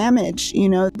collateral damage,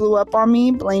 blew up on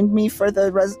me, blamed me for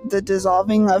the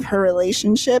dissolving of her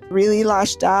relationship, really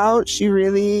lashed out. She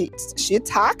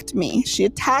attacked me. She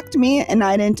attacked me and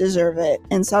I didn't deserve it.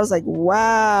 And so I was like,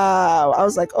 wow. I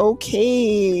was like,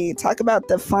 okay, talk about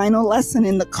the final lesson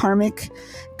in the karmic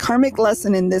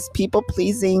lesson in this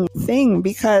people-pleasing thing,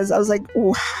 because I was like,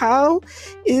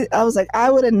 I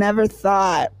would have never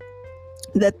thought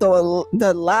that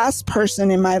the last person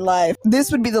in my life,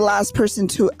 this would be the last person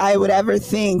I would ever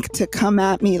think to come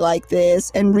at me like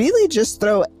this and really just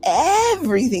throw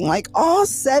everything, like all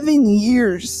 7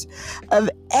 years of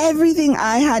everything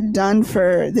I had done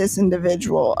for this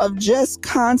individual, of just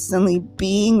constantly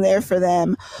being there for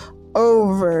them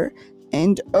over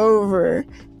and over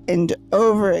and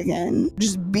over again,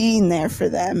 just being there for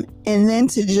them, and then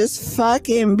to just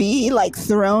fucking be like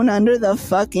thrown under the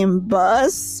fucking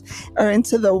bus or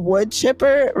into the wood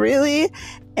chipper, really,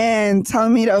 and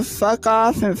telling me to fuck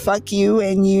off and fuck you,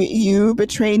 and you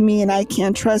betrayed me and I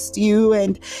can't trust you,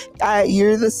 and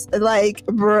you're this, like,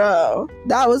 bro,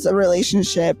 that was a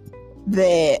relationship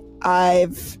that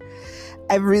I've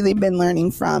really been learning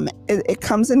from. It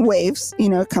comes in waves,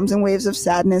 it comes in waves of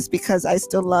sadness, because I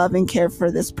still love and care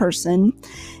for this person.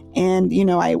 And,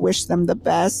 I wish them the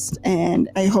best. And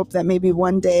I hope that maybe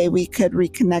one day we could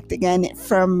reconnect again,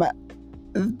 from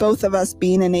both of us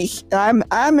being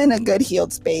I'm in a good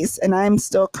healed space, and I'm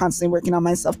still constantly working on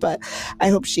myself, but I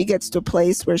hope she gets to a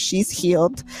place where she's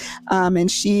healed, and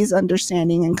she's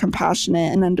understanding and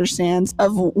compassionate and understands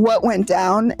of what went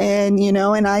down. And,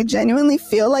 and I genuinely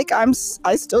feel like I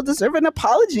still deserve an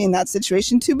apology in that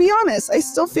situation. To be honest, I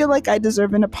still feel like I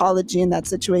deserve an apology in that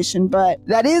situation, but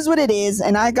that is what it is.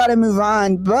 And I got to move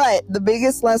on. But the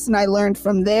biggest lesson I learned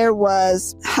from there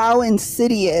was how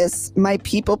insidious my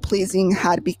people pleasing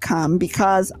had become,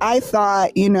 because I thought,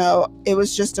 it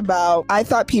was just about, I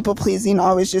thought people pleasing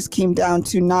always just came down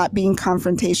to not being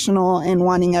confrontational and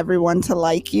wanting everyone to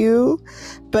like you.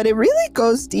 But it really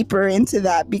goes deeper into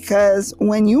that, because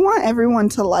when you want everyone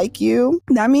to like you,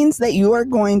 that means that you are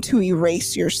going to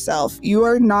erase yourself. You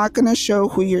are not going to show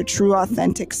who your true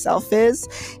authentic self is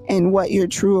and what your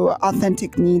true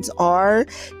authentic needs are,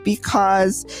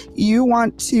 because you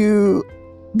want to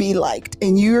be liked,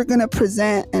 and you're going to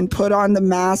present and put on the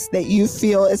mask that you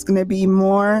feel is going to be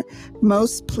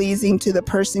most pleasing to the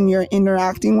person you're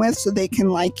interacting with, so they can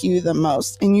like you the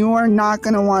most. And you are not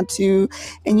going to want to,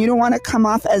 and you don't want to come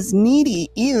off as needy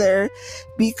either,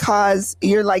 because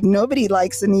you're like, nobody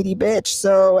likes a needy bitch.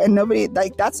 So, and nobody,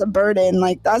 like, that's a burden,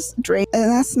 like, that's drain,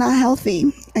 and that's not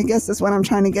healthy. I guess that's what I'm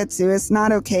trying to get to. It's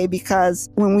not okay, because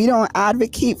when we don't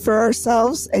advocate for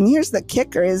ourselves, and here's the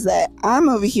kicker, is that I'm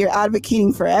over here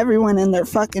advocating for everyone and their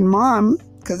fucking mom,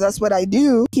 because that's what I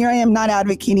do. Here I am not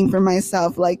advocating for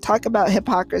myself. Like, talk about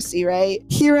hypocrisy, right?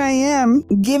 Here I am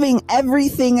giving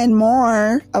everything and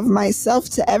more of myself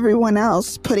to everyone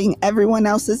else, putting everyone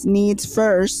else's needs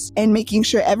first, and making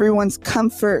sure everyone's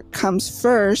comfort comes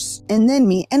first, and then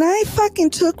me. And I fucking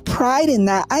took pride in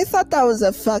that. I thought that was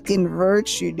a fucking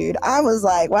virtue, dude. I was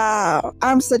like, wow,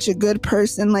 I'm such a good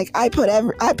person. Like, I put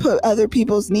other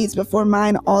people's needs before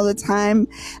mine all the time.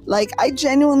 Like, I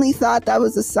genuinely thought that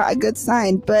was a good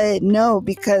sign. But no,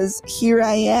 because here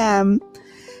I am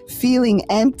feeling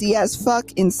empty as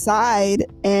fuck inside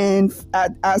and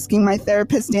asking my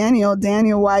therapist, Daniel,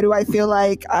 why do I feel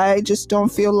like I just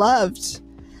don't feel loved?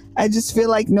 I just feel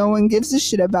like no one gives a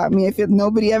shit about me. I feel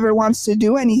nobody ever wants to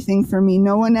do anything for me.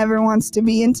 No one ever wants to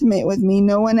be intimate with me.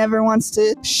 No one ever wants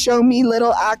to show me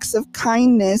little acts of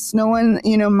kindness. No one,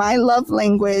 my love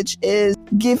language is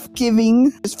gift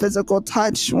giving, is physical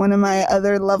touch. One of my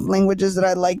other love languages that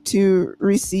I like to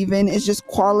receive in is just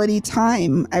quality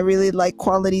time. I really like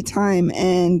quality time.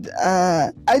 And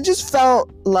I just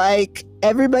felt like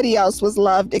everybody else was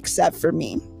loved except for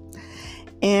me.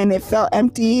 And it felt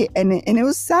empty, and it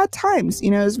was sad times, it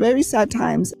was very sad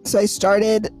times. So I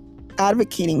started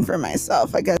advocating for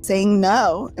myself, I guess, saying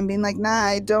no and being like, nah,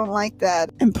 I don't like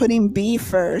that, and putting B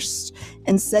first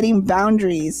and setting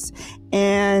boundaries.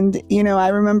 And, I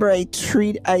remember I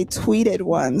tweeted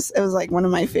once, it was like one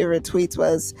of my favorite tweets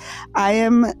was,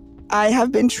 I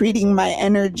have been treating my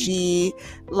energy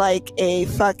like a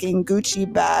fucking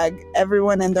Gucci bag.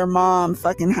 Everyone and their mom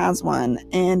fucking has one.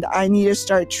 And I need to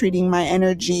start treating my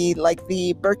energy like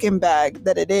the Birkin bag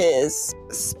that it is.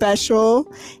 Special,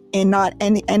 and not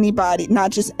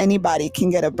just anybody can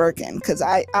get a Birkin. Because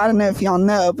I don't know if y'all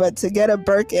know, but to get a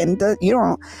Birkin,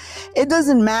 it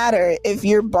doesn't matter if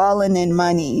you're balling in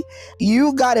money.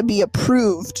 You gotta be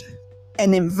approved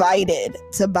and invited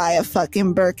to buy a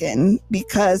fucking Birkin,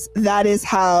 because that is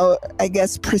how, I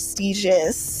guess,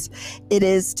 prestigious it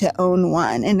is to own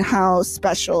one and how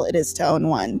special it is to own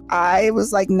one. I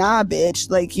was like, nah, bitch,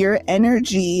 like your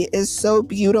energy is so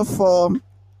beautiful.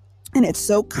 And it's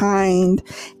so kind,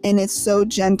 and it's so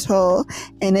gentle,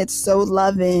 and it's so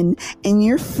loving, and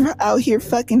you're out here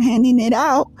fucking handing it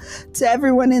out to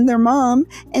everyone and their mom,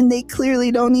 and they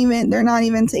clearly they're not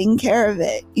even taking care of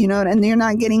it, and they're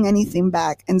not getting anything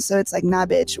back. And so it's like, nah,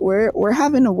 bitch, we're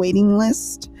having a waiting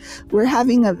list. We're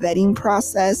having a vetting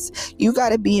process. You got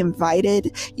to be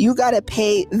invited. You got to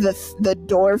pay the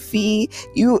door fee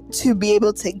to be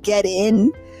able to get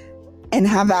in and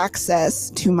have access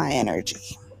to my energy.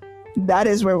 That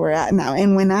is where we're at now.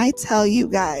 And when I tell you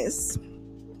guys,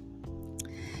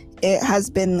 it has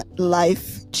been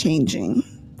life-changing.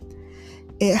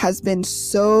 It has been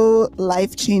so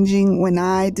life-changing when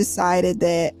I decided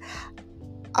that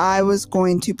I was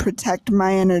going to protect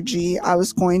my energy. I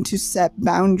was going to set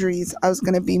boundaries. I was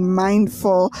going to be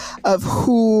mindful of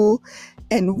who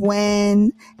and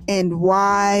when and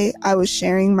why I was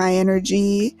sharing my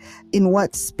energy, in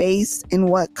what space, in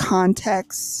what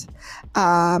context.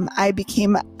 I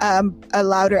became a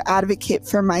louder advocate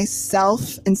for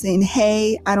myself and saying,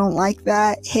 hey, I don't like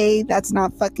that. Hey, that's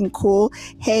not fucking cool.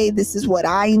 Hey, this is what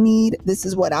I need. This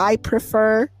is what I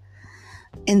prefer.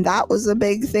 And that was a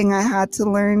big thing I had to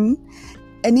learn.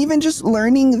 And even just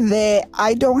learning that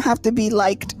I don't have to be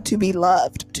liked to be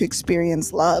loved, to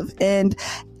experience love. And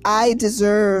I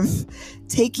deserve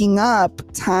taking up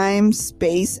time,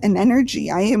 space, and energy.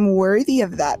 I am worthy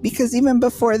of that, because even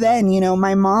before then,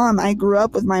 I grew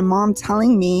up with my mom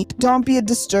telling me, don't be a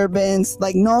disturbance,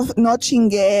 like no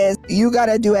chingues, you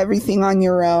gotta do everything on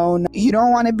your own. You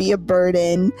don't want to be a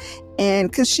burden.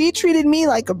 And because she treated me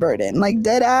like a burden, like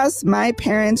dead ass, my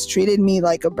parents treated me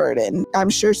like a burden. I'm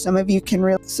sure some of you can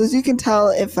so as you can tell,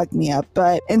 it fucked me up.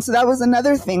 And so that was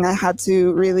another thing I had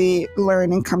to really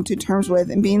learn and come to terms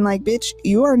with, and being like, bitch,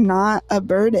 you are not a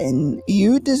burden.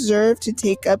 You deserve to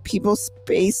take up people's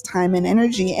space, time, and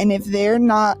energy. And if they're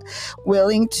not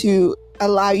willing to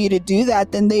allow you to do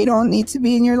that, then they don't need to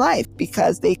be in your life,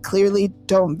 because they clearly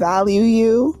don't value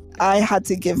you. I had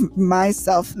to give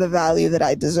myself the value that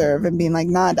I deserve, and being like,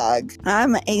 nah, dog,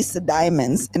 I'm an ace of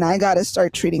diamonds, and I got to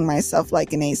start treating myself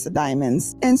like an ace of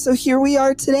diamonds. And so here we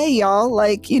are today, y'all.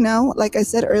 Like I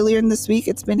said earlier in this week,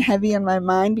 it's been heavy on my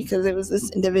mind because it was this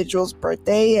individual's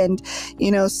birthday, and,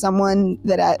 someone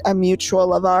that a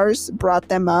mutual of ours brought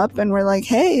them up, and we're like,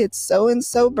 hey, it's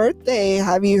so-and-so birthday.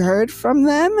 Have you heard from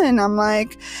them? And I'm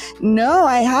like, no,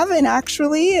 I haven't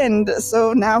actually. And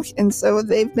so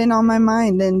they've been on my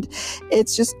mind. And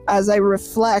it's just, as I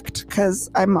reflect, because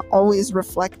I'm always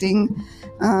reflecting,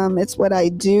 it's what I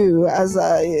do as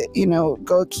I,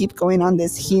 keep going on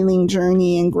this healing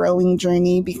journey and growing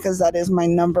journey, because that is my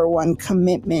number one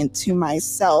commitment to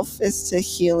myself, is to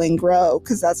heal and grow,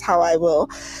 because that's how I will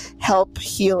help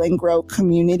heal and grow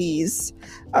communities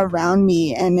around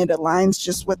me, and it aligns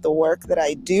just with the work that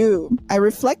I do. I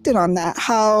reflected on that,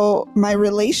 how my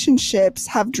relationships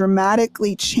have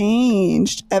dramatically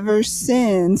changed ever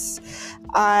since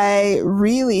I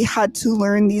really had to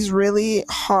learn these really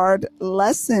hard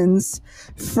lessons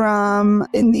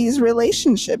in these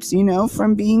relationships,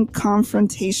 from being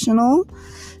confrontational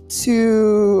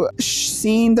to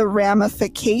seeing the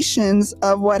ramifications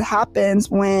of what happens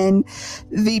when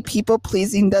the people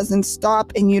pleasing doesn't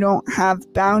stop and you don't have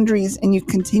boundaries and you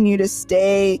continue to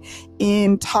stay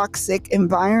in toxic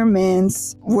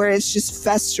environments where it's just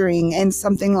festering and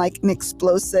something like an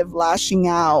explosive lashing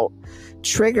out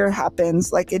trigger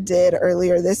happens like it did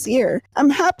earlier this year.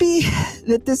 I'm happy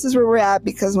that this is where we're at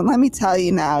because let me tell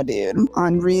you now, dude,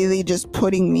 on really just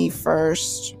putting me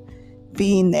first,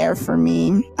 being there for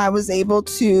me, I was able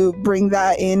to bring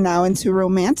that in now into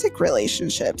romantic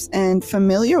relationships and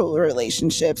familial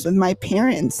relationships with my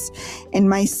parents and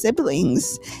my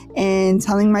siblings, and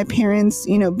telling my parents,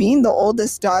 you know, being the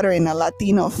oldest daughter in a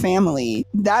Latino family,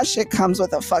 that shit comes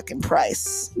with a fucking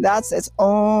price. That's its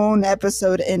own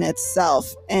episode in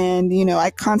itself. And, you know,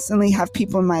 I constantly have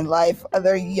people in my life,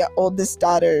 other oldest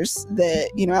daughters that,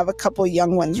 you know, I have a couple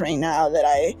young ones right now that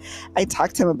I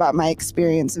talk to them about my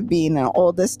experience of being an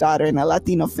oldest daughter in a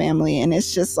Latino family, and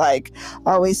it's just like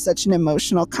always such an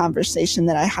emotional conversation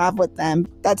that I have with them.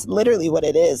 That's literally what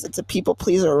it is. It's a people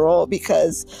pleaser role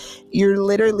because you're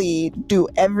literally do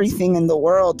everything in the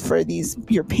world for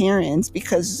your parents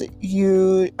because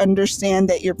you understand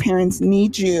that your parents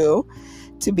need you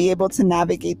to be able to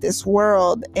navigate this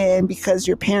world, and because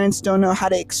your parents don't know how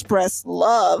to express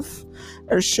love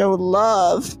or show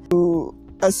love, to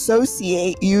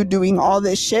associate you doing all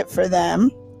this shit for them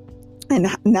and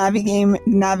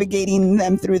navigating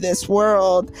them through this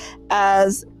world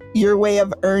as your way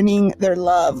of earning their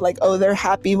love. Like, oh, they're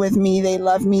happy with me, they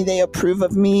love me, they approve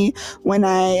of me when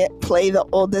I play the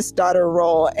oldest daughter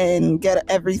role and get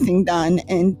everything done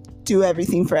and do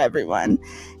everything for everyone.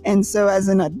 And so as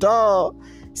an adult,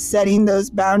 setting those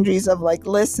boundaries of like,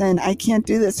 listen, I can't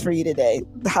do this for you today.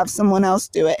 Have someone else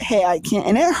do it. Hey, I can't.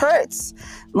 And it hurts.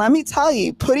 Let me tell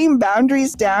you, putting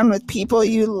boundaries down with people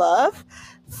you love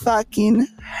fucking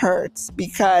hurts,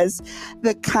 because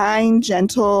the kind,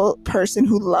 gentle person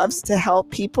who loves to help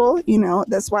people, you know,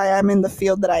 that's why I'm in the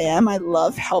field that I am. I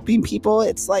love helping people.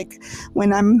 It's like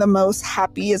when I'm the most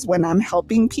happy is when I'm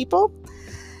helping people.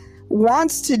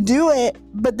 Wants to do it,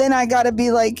 but then I gotta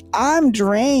be like, I'm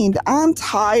drained, I'm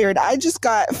tired. I just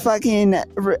got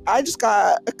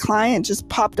a client just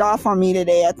popped off on me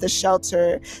today at the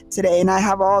shelter today, and I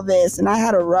have all this, and I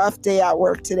had a rough day at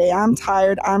work today. I'm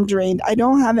tired, I'm drained, I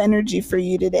don't have energy for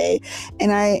you today,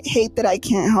 and I hate that I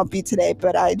can't help you today,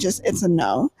 but it's a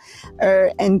no.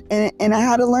 And I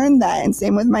had to learn that. And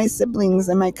same with my siblings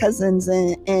and my cousins,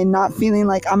 and not feeling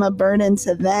like I'm a burden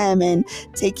to them and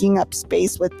taking up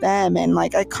space with them. And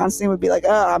like I constantly would be like,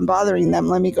 oh, I'm bothering them,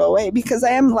 let me go away, because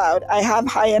I am loud, I have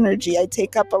high energy, I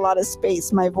take up a lot of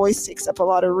space, my voice takes up a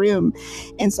lot of room,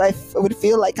 and so I would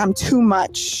feel like I'm too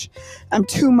much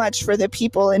for the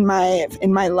people in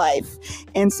my life.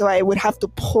 And so I would have to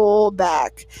pull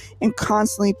back and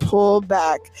constantly pull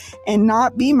back and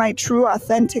not be my true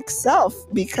authentic self,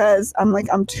 because I'm like,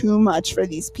 I'm too much for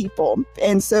these people.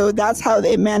 And so that's how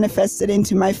they manifested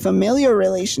into my familiar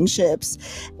relationships,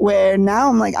 where now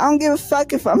I'm like, I don't give a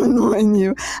fuck if I'm annoying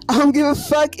you. I don't give a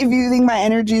fuck if you think my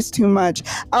energy is too much.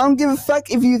 I don't give a fuck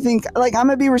if you think, like, I'm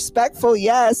gonna be respectful,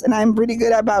 yes, and I'm pretty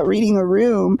good about reading a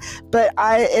room, but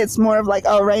it's more of like,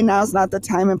 oh, right now is not the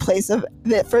time and place of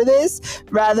it for this,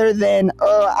 rather than,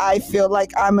 oh, I feel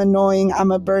like I'm annoying,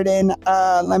 I'm a burden,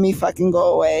 let me fucking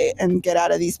go away and get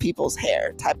out of these people's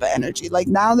hair type of energy. Like,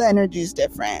 now the energy is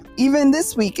different. Even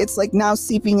this week, it's like now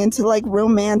seeping into like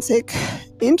romantic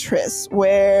interests,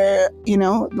 where, you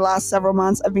know, the last several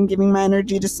months I've been giving my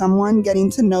energy to someone, getting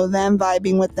to know them,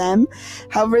 vibing with them.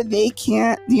 However, they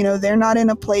can't, you know, they're not in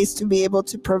a place to be able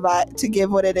to provide, to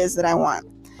give what it is that I want.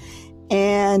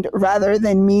 And rather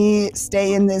than me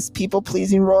stay in this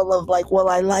people-pleasing role of like, well,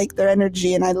 I like their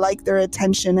energy and I like their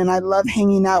attention and I love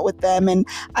hanging out with them and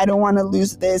I don't want to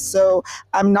lose this, so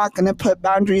I'm not going to put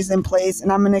boundaries in place and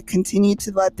I'm going to continue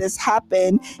to let this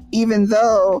happen even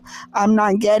though I'm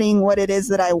not getting what it is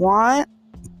that I want.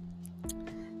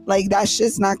 Like, that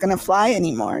shit's not gonna fly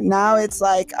anymore. Now it's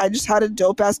like, I just had a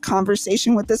dope ass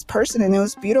conversation with this person and it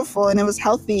was beautiful and it was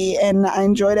healthy and I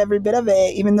enjoyed every bit of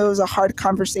it, even though it was a hard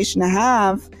conversation to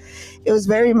have. It was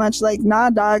very much like, nah,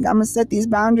 dog, I'm gonna set these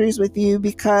boundaries with you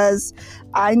because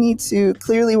I need to,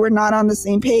 clearly we're not on the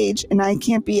same page and I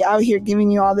can't be out here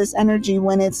giving you all this energy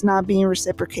when it's not being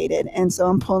reciprocated. And so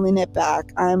I'm pulling it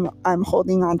back. I'm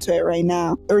holding on to it right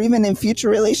now. Or even in future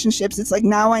relationships, it's like,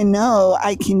 now I know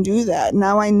I can do that.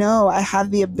 Now I know I have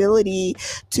the ability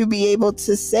to be able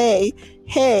to say,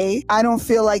 hey, I don't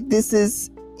feel like this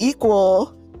is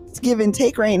equal give and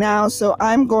take right now, so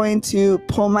I'm going to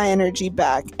pull my energy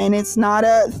back. And it's not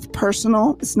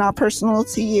personal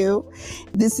to you.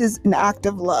 This is an act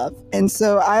of love. And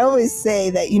so I always say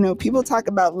that, people talk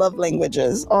about love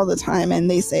languages all the time, and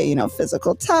they say,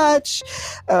 physical touch,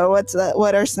 what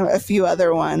are a few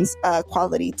other ones,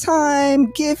 quality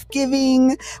time, gift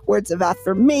giving, words of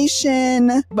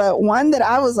affirmation. But one that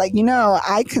I was like,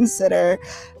 I consider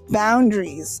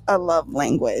boundaries a love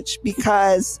language,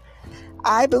 because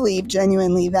I believe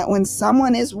genuinely that when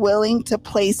someone is willing to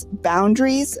place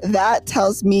boundaries, that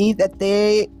tells me that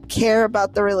they care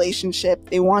about the relationship.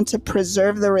 They want to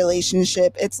preserve the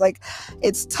relationship.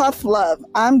 It's tough love.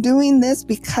 I'm doing this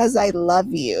because I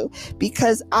love you,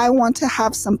 because I want to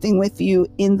have something with you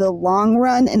in the long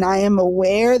run. And I am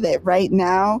aware that right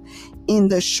now, in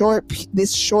this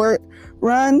short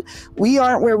run, we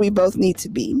aren't where we both need to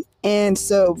be. And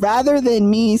so rather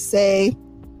than me say,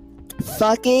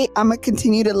 fuck it, I'm gonna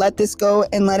continue to let this go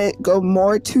and let it go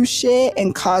more to shit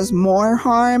and cause more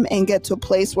harm and get to a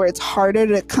place where it's harder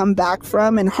to come back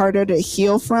from and harder to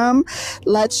heal from,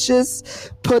 let's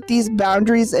just put these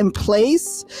boundaries in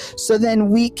place, so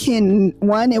then we can,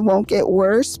 one, it won't get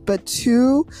worse, but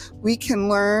two, we can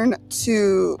learn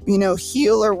to,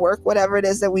 heal or work whatever it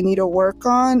is that we need to work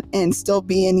on and still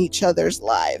be in each other's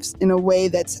lives in a way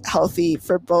that's healthy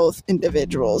for both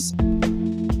individuals.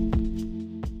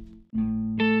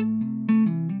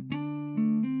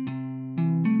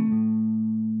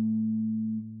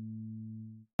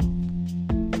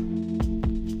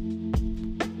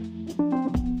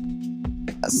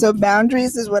 So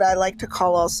boundaries is what I like to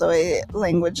call also a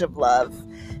language of love.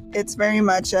 It's very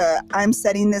much I'm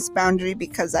setting this boundary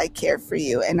because I care for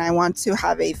you and I want to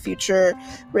have a future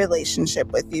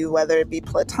relationship with you, whether it be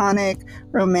platonic,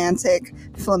 romantic,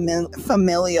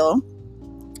 familial.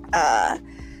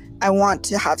 I want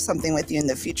to have something with you in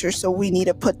the future. So we need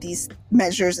to put these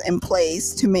measures in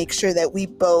place to make sure that we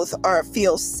both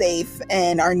feel safe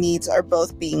and our needs are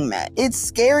both being met. It's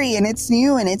scary and it's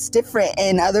new and it's different,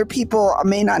 and other people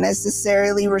may not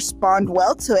necessarily respond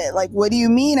well to it. Like, what do you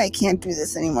mean I can't do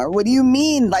this anymore? What do you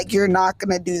mean like you're not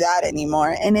going to do that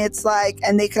anymore? And it's like,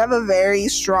 and they could have a very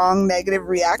strong negative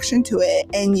reaction to it,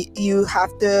 and you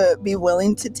have to be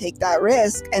willing to take that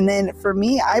risk. And then for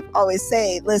me, I always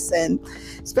say, listen,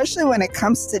 especially when it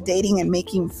comes to dating and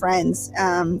making friends,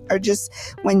 or just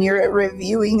when you're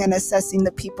reviewing and assessing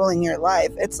the people in your life,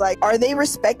 it's like, are they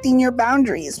respecting your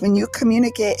boundaries? When you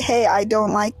communicate, hey, I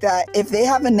don't like that, if they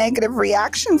have a negative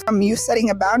reaction from you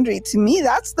setting a boundary, to me,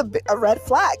 that's a red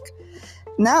flag.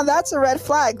 Now that's a red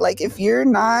flag. Like, if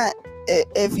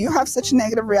you have such a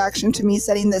negative reaction to me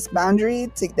setting this boundary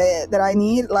that I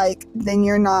need, like, then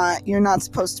you're not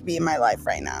supposed to be in my life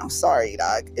right now. Sorry,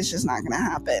 dog. It's just not going to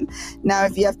happen. Now,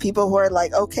 if you have people who are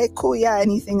like, okay, cool. Yeah.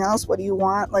 Anything else? What do you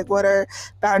want? Like, what are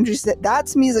boundaries? That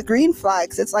to me is a green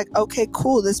flag. It's like, okay,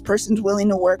 cool. This person's willing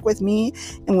to work with me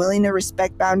and willing to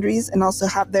respect boundaries and also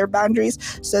have their boundaries.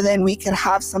 So then we could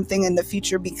have something in the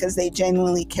future because they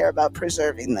genuinely care about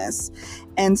preserving this.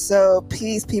 And so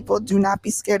please, people, do not be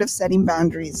scared of setting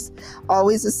boundaries.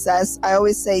 Always assess. I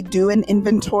always say, do an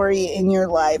inventory in your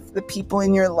life, the people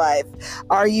in your life.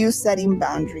 Are you setting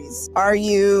boundaries? Are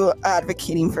you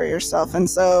advocating for yourself? And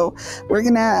so we're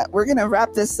gonna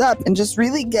wrap this up and just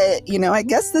really get, I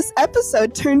guess this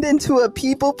episode turned into a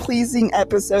people-pleasing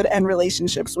episode and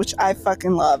relationships, which I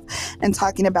fucking love, and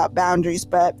talking about boundaries.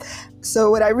 But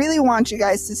so what I really want you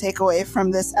guys to take away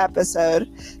from this episode,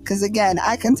 because again,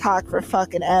 I can talk for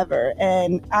fucking ever,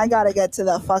 and I gotta get to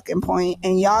the fucking point,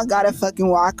 and y'all gotta fucking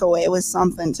walk away with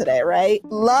something today, right?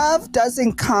 Love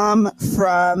doesn't come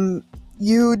from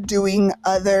you doing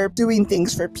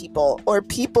things for people or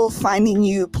people finding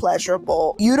you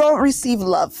pleasurable. You don't receive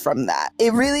love from that.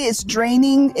 It really is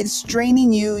draining. It's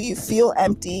draining you. You feel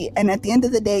empty. And at the end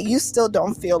of the day, you still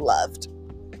don't feel loved.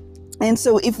 And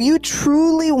so if you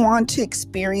truly want to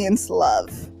experience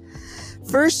love,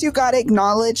 first you got to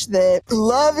acknowledge that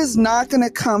love is not going to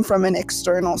come from an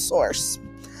external source.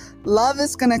 Love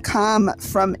is going to come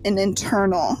from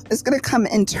it's going to come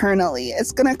internally.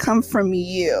 It's going to come from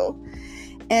you.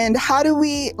 And how do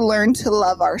we learn to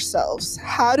love ourselves?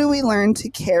 How do we learn to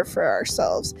care for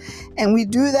ourselves? And we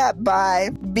do that by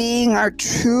being our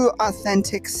true,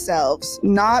 authentic selves,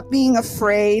 not being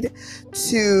afraid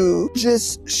to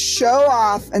just show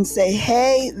off and say,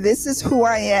 hey, this is who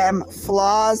I am,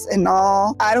 flaws and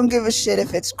all. I don't give a shit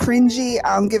if it's cringy.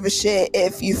 I don't give a shit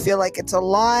if you feel like it's a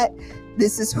lot.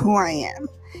 This is who I am.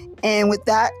 And with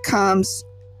that comes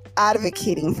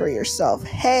advocating for yourself.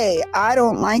 Hey, I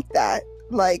don't like that.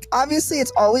 Like, obviously,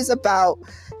 it's always about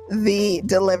the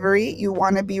delivery. You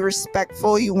want to be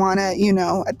respectful. You want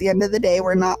to, at the end of the day,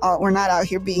 we're not out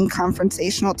here being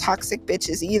confrontational, toxic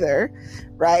bitches either,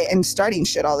 right? And starting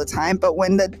shit all the time. But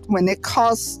when it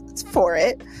calls for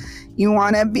it, you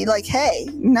want to be like, hey,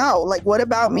 no, like, what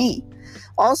about me?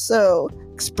 Also,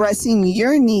 expressing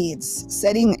your needs,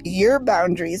 setting your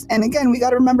boundaries. And again, we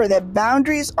got to remember that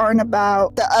boundaries aren't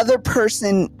about the other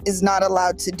person is not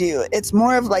allowed to do. It's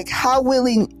more of like how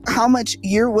much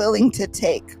you're willing to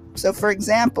take. So for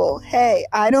example, hey,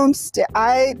 I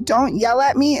don't yell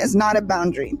at me is not a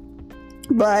boundary.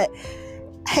 But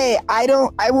hey,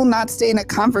 I will not stay in a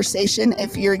conversation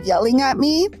if you're yelling at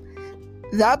me.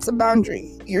 That's a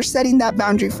boundary. You're setting that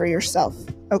boundary for yourself.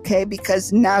 Okay,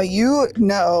 because now you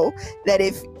know that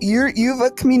if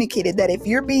you've communicated that if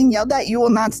you're being yelled at, you will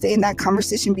not stay in that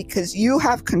conversation because you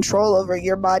have control over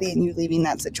your body and you leaving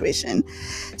that situation.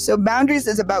 So boundaries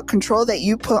is about control that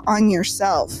you put on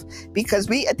yourself,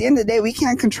 because at the end of the day, we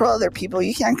can't control other people.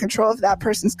 You can't control if that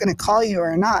person's going to call you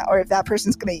or not, or if that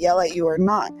person's going to yell at you or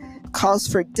not. Calls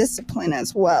for discipline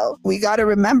as well. We got to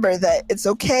remember that it's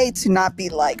okay to not be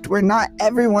liked. We're not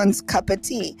everyone's cup of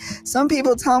tea. Some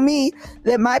people tell me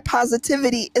that my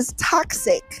positivity is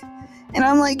toxic. And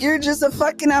I'm like, you're just a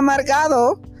fucking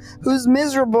amargado who's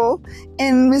miserable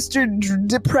in Mr.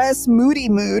 Depressed, moody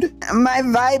mood. My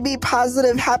vibey,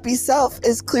 positive, happy self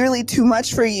is clearly too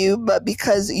much for you, but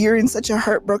because you're in such a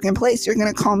heartbroken place, you're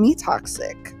going to call me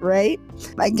toxic, right?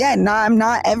 Again, I'm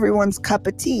not everyone's cup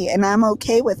of tea, and I'm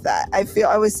okay with that. I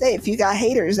always say, if you got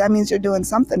haters, that means you're doing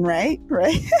something right?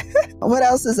 What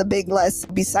else is a big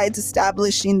lesson besides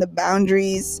establishing the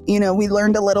boundaries? We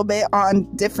learned a little bit on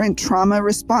different trauma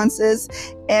responses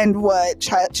and what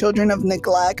children of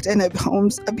neglect and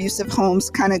abusive homes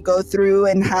kind of go through,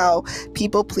 and how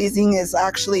people pleasing is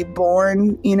actually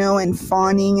born, and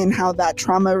fawning, and how that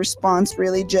trauma response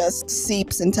really just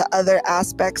seeps into other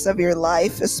aspects of your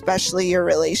life, especially your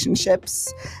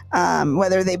relationships,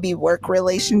 whether they be work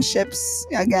relationships.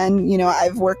 Again,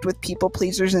 I've worked with people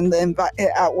pleasers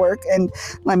at work, and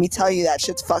let me tell you, that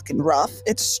shit's fucking rough.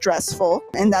 It's stressful,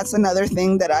 and that's another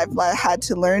thing that I've had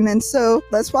to learn. And so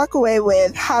let's walk away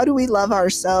with, how do we love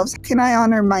ourselves? Can I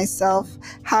honor myself?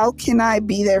 How can I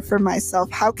be there for myself?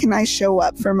 How can I show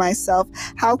up for myself?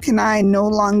 How can I no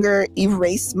longer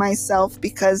erase myself?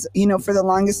 Because, for the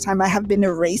longest time I have been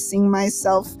erasing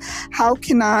myself. How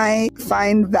can I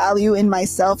find value in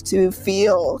myself to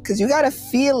feel? Because you got to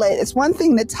feel it. It's one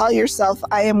thing to tell yourself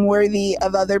I am worthy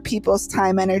of other people's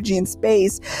time, energy, and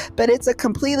space, but it's a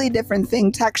completely different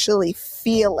thing to actually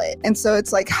feel it. And so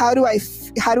it's like, how do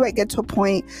I get to a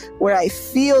point where I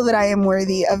feel that I am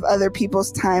worthy of other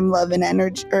people's time, love, and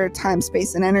energy, or time,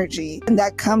 space, and energy? And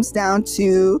that comes down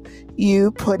to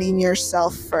you putting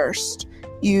yourself first.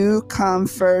 You come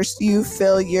first. You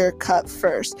fill your cup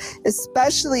first,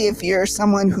 especially if you're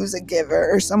someone who's a giver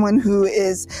or someone who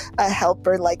is a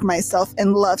helper like myself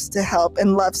and loves to help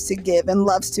and loves to give and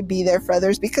loves to be there for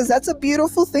others, because that's a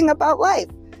beautiful thing about life.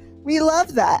 We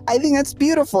love that. I think that's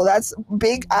beautiful. That's a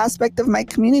big aspect of my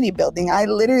community building. I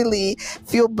literally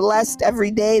feel blessed every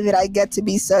day that I get to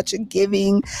be such a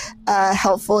giving,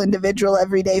 helpful individual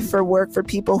every day for work for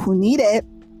people who need it.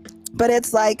 But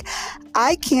it's like,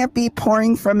 I can't be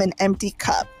pouring from an empty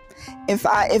cup.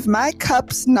 If my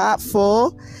cup's not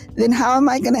full, then how am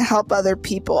I going to help other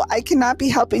people? I cannot be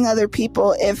helping other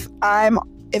people if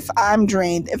I'm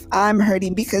drained, if I'm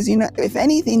hurting, because, if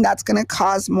anything, that's going to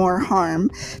cause more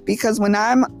harm. Because when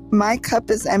my cup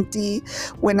is empty,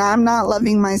 when I'm not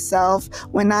loving myself,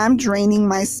 when I'm draining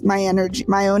my energy,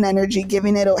 my own energy,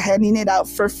 handing it out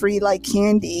for free like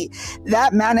candy,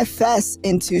 that manifests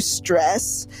into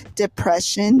stress,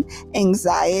 depression,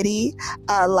 anxiety,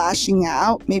 lashing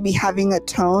out, maybe having a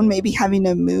tone, maybe having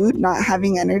a mood, not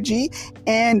having energy,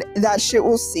 and that shit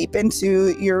will seep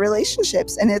into your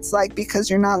relationships. And it's like, because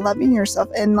you're not loving yourself,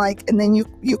 and then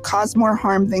you cause more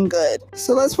harm than good.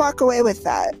 So let's walk away with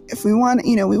that. If we want,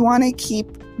 we want to keep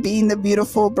being the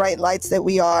beautiful, bright lights that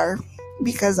we are,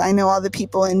 because I know all the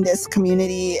people in this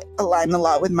community align a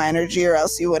lot with my energy, or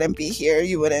else you wouldn't be here.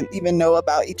 You wouldn't even know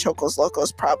about Ichokos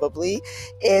Locos probably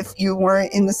if you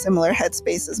weren't in the similar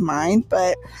headspace as mine.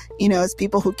 But, as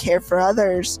people who care for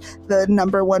others, the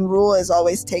number one rule is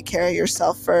always take care of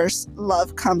yourself first.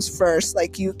 Love comes first.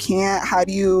 How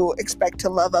do you expect to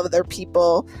love other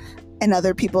people and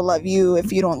other people love you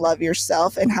if you don't love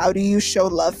yourself? And how do you show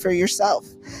love for yourself?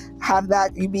 have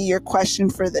that be your question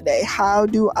for the day. How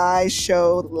do I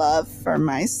show love for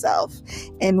myself?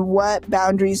 And what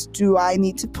boundaries do I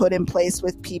need to put in place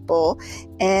with people?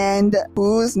 And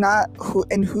who's not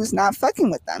fucking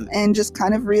with them? And just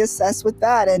kind of reassess with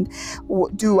that. And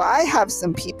do I have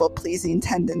some people pleasing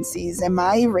tendencies? Am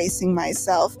I erasing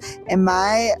myself? Am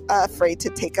I afraid to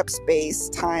take up space,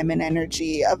 time, and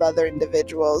energy of other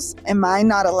individuals? Am I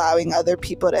not allowing other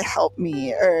people to help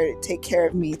me or take care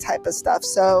of me type of stuff?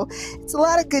 So it's a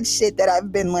lot of good shit that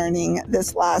I've been learning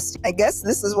I guess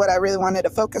this is what I really wanted to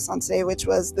focus on today, which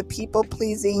was the people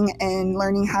pleasing and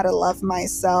learning how to love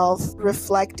myself,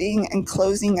 reflecting and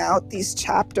closing out these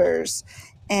chapters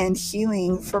and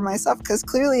healing for myself, because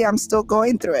clearly I'm still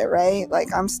going through it, right? Like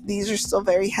these are still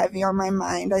very heavy on my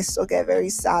mind. I still get very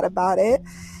sad about it.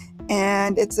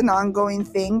 And it's an ongoing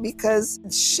thing because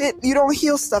shit, you don't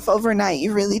heal stuff overnight.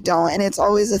 You really don't. And it's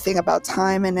always a thing about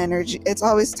time and energy. It's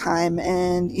always time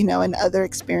and, and other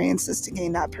experiences to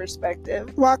gain that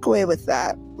perspective. Walk away with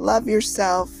that. Love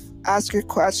yourself. Ask your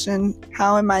question.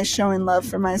 How am I showing love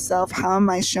for myself? How am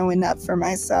I showing up for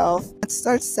myself? Let's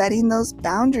start setting those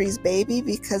boundaries, baby,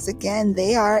 because again,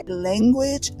 they are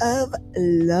language of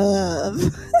love.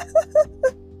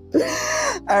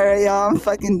 All right, y'all, I'm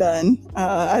fucking done.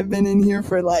 I've been in here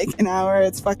for like an hour.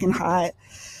 It's fucking hot.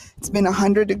 It's been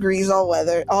 100 degrees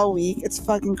all week. It's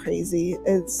fucking crazy.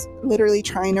 It's literally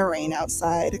trying to rain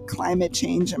outside. Climate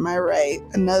change, am I right?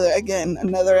 Another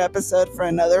episode for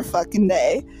another fucking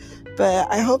day.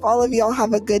 But I hope all of y'all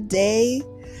have a good day.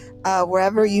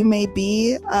 Wherever you may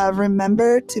be,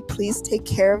 remember to please take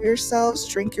care of yourselves,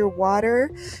 drink your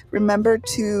water, remember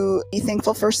to be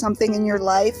thankful for something in your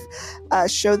life,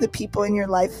 show the people in your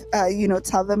life,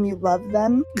 tell them you love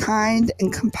them, kind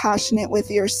and compassionate with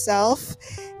yourself,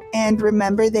 and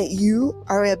remember that you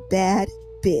are a bad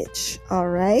bitch, all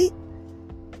right?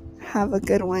 Have a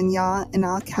good one, y'all, and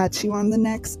I'll catch you on the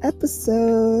next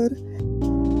episode.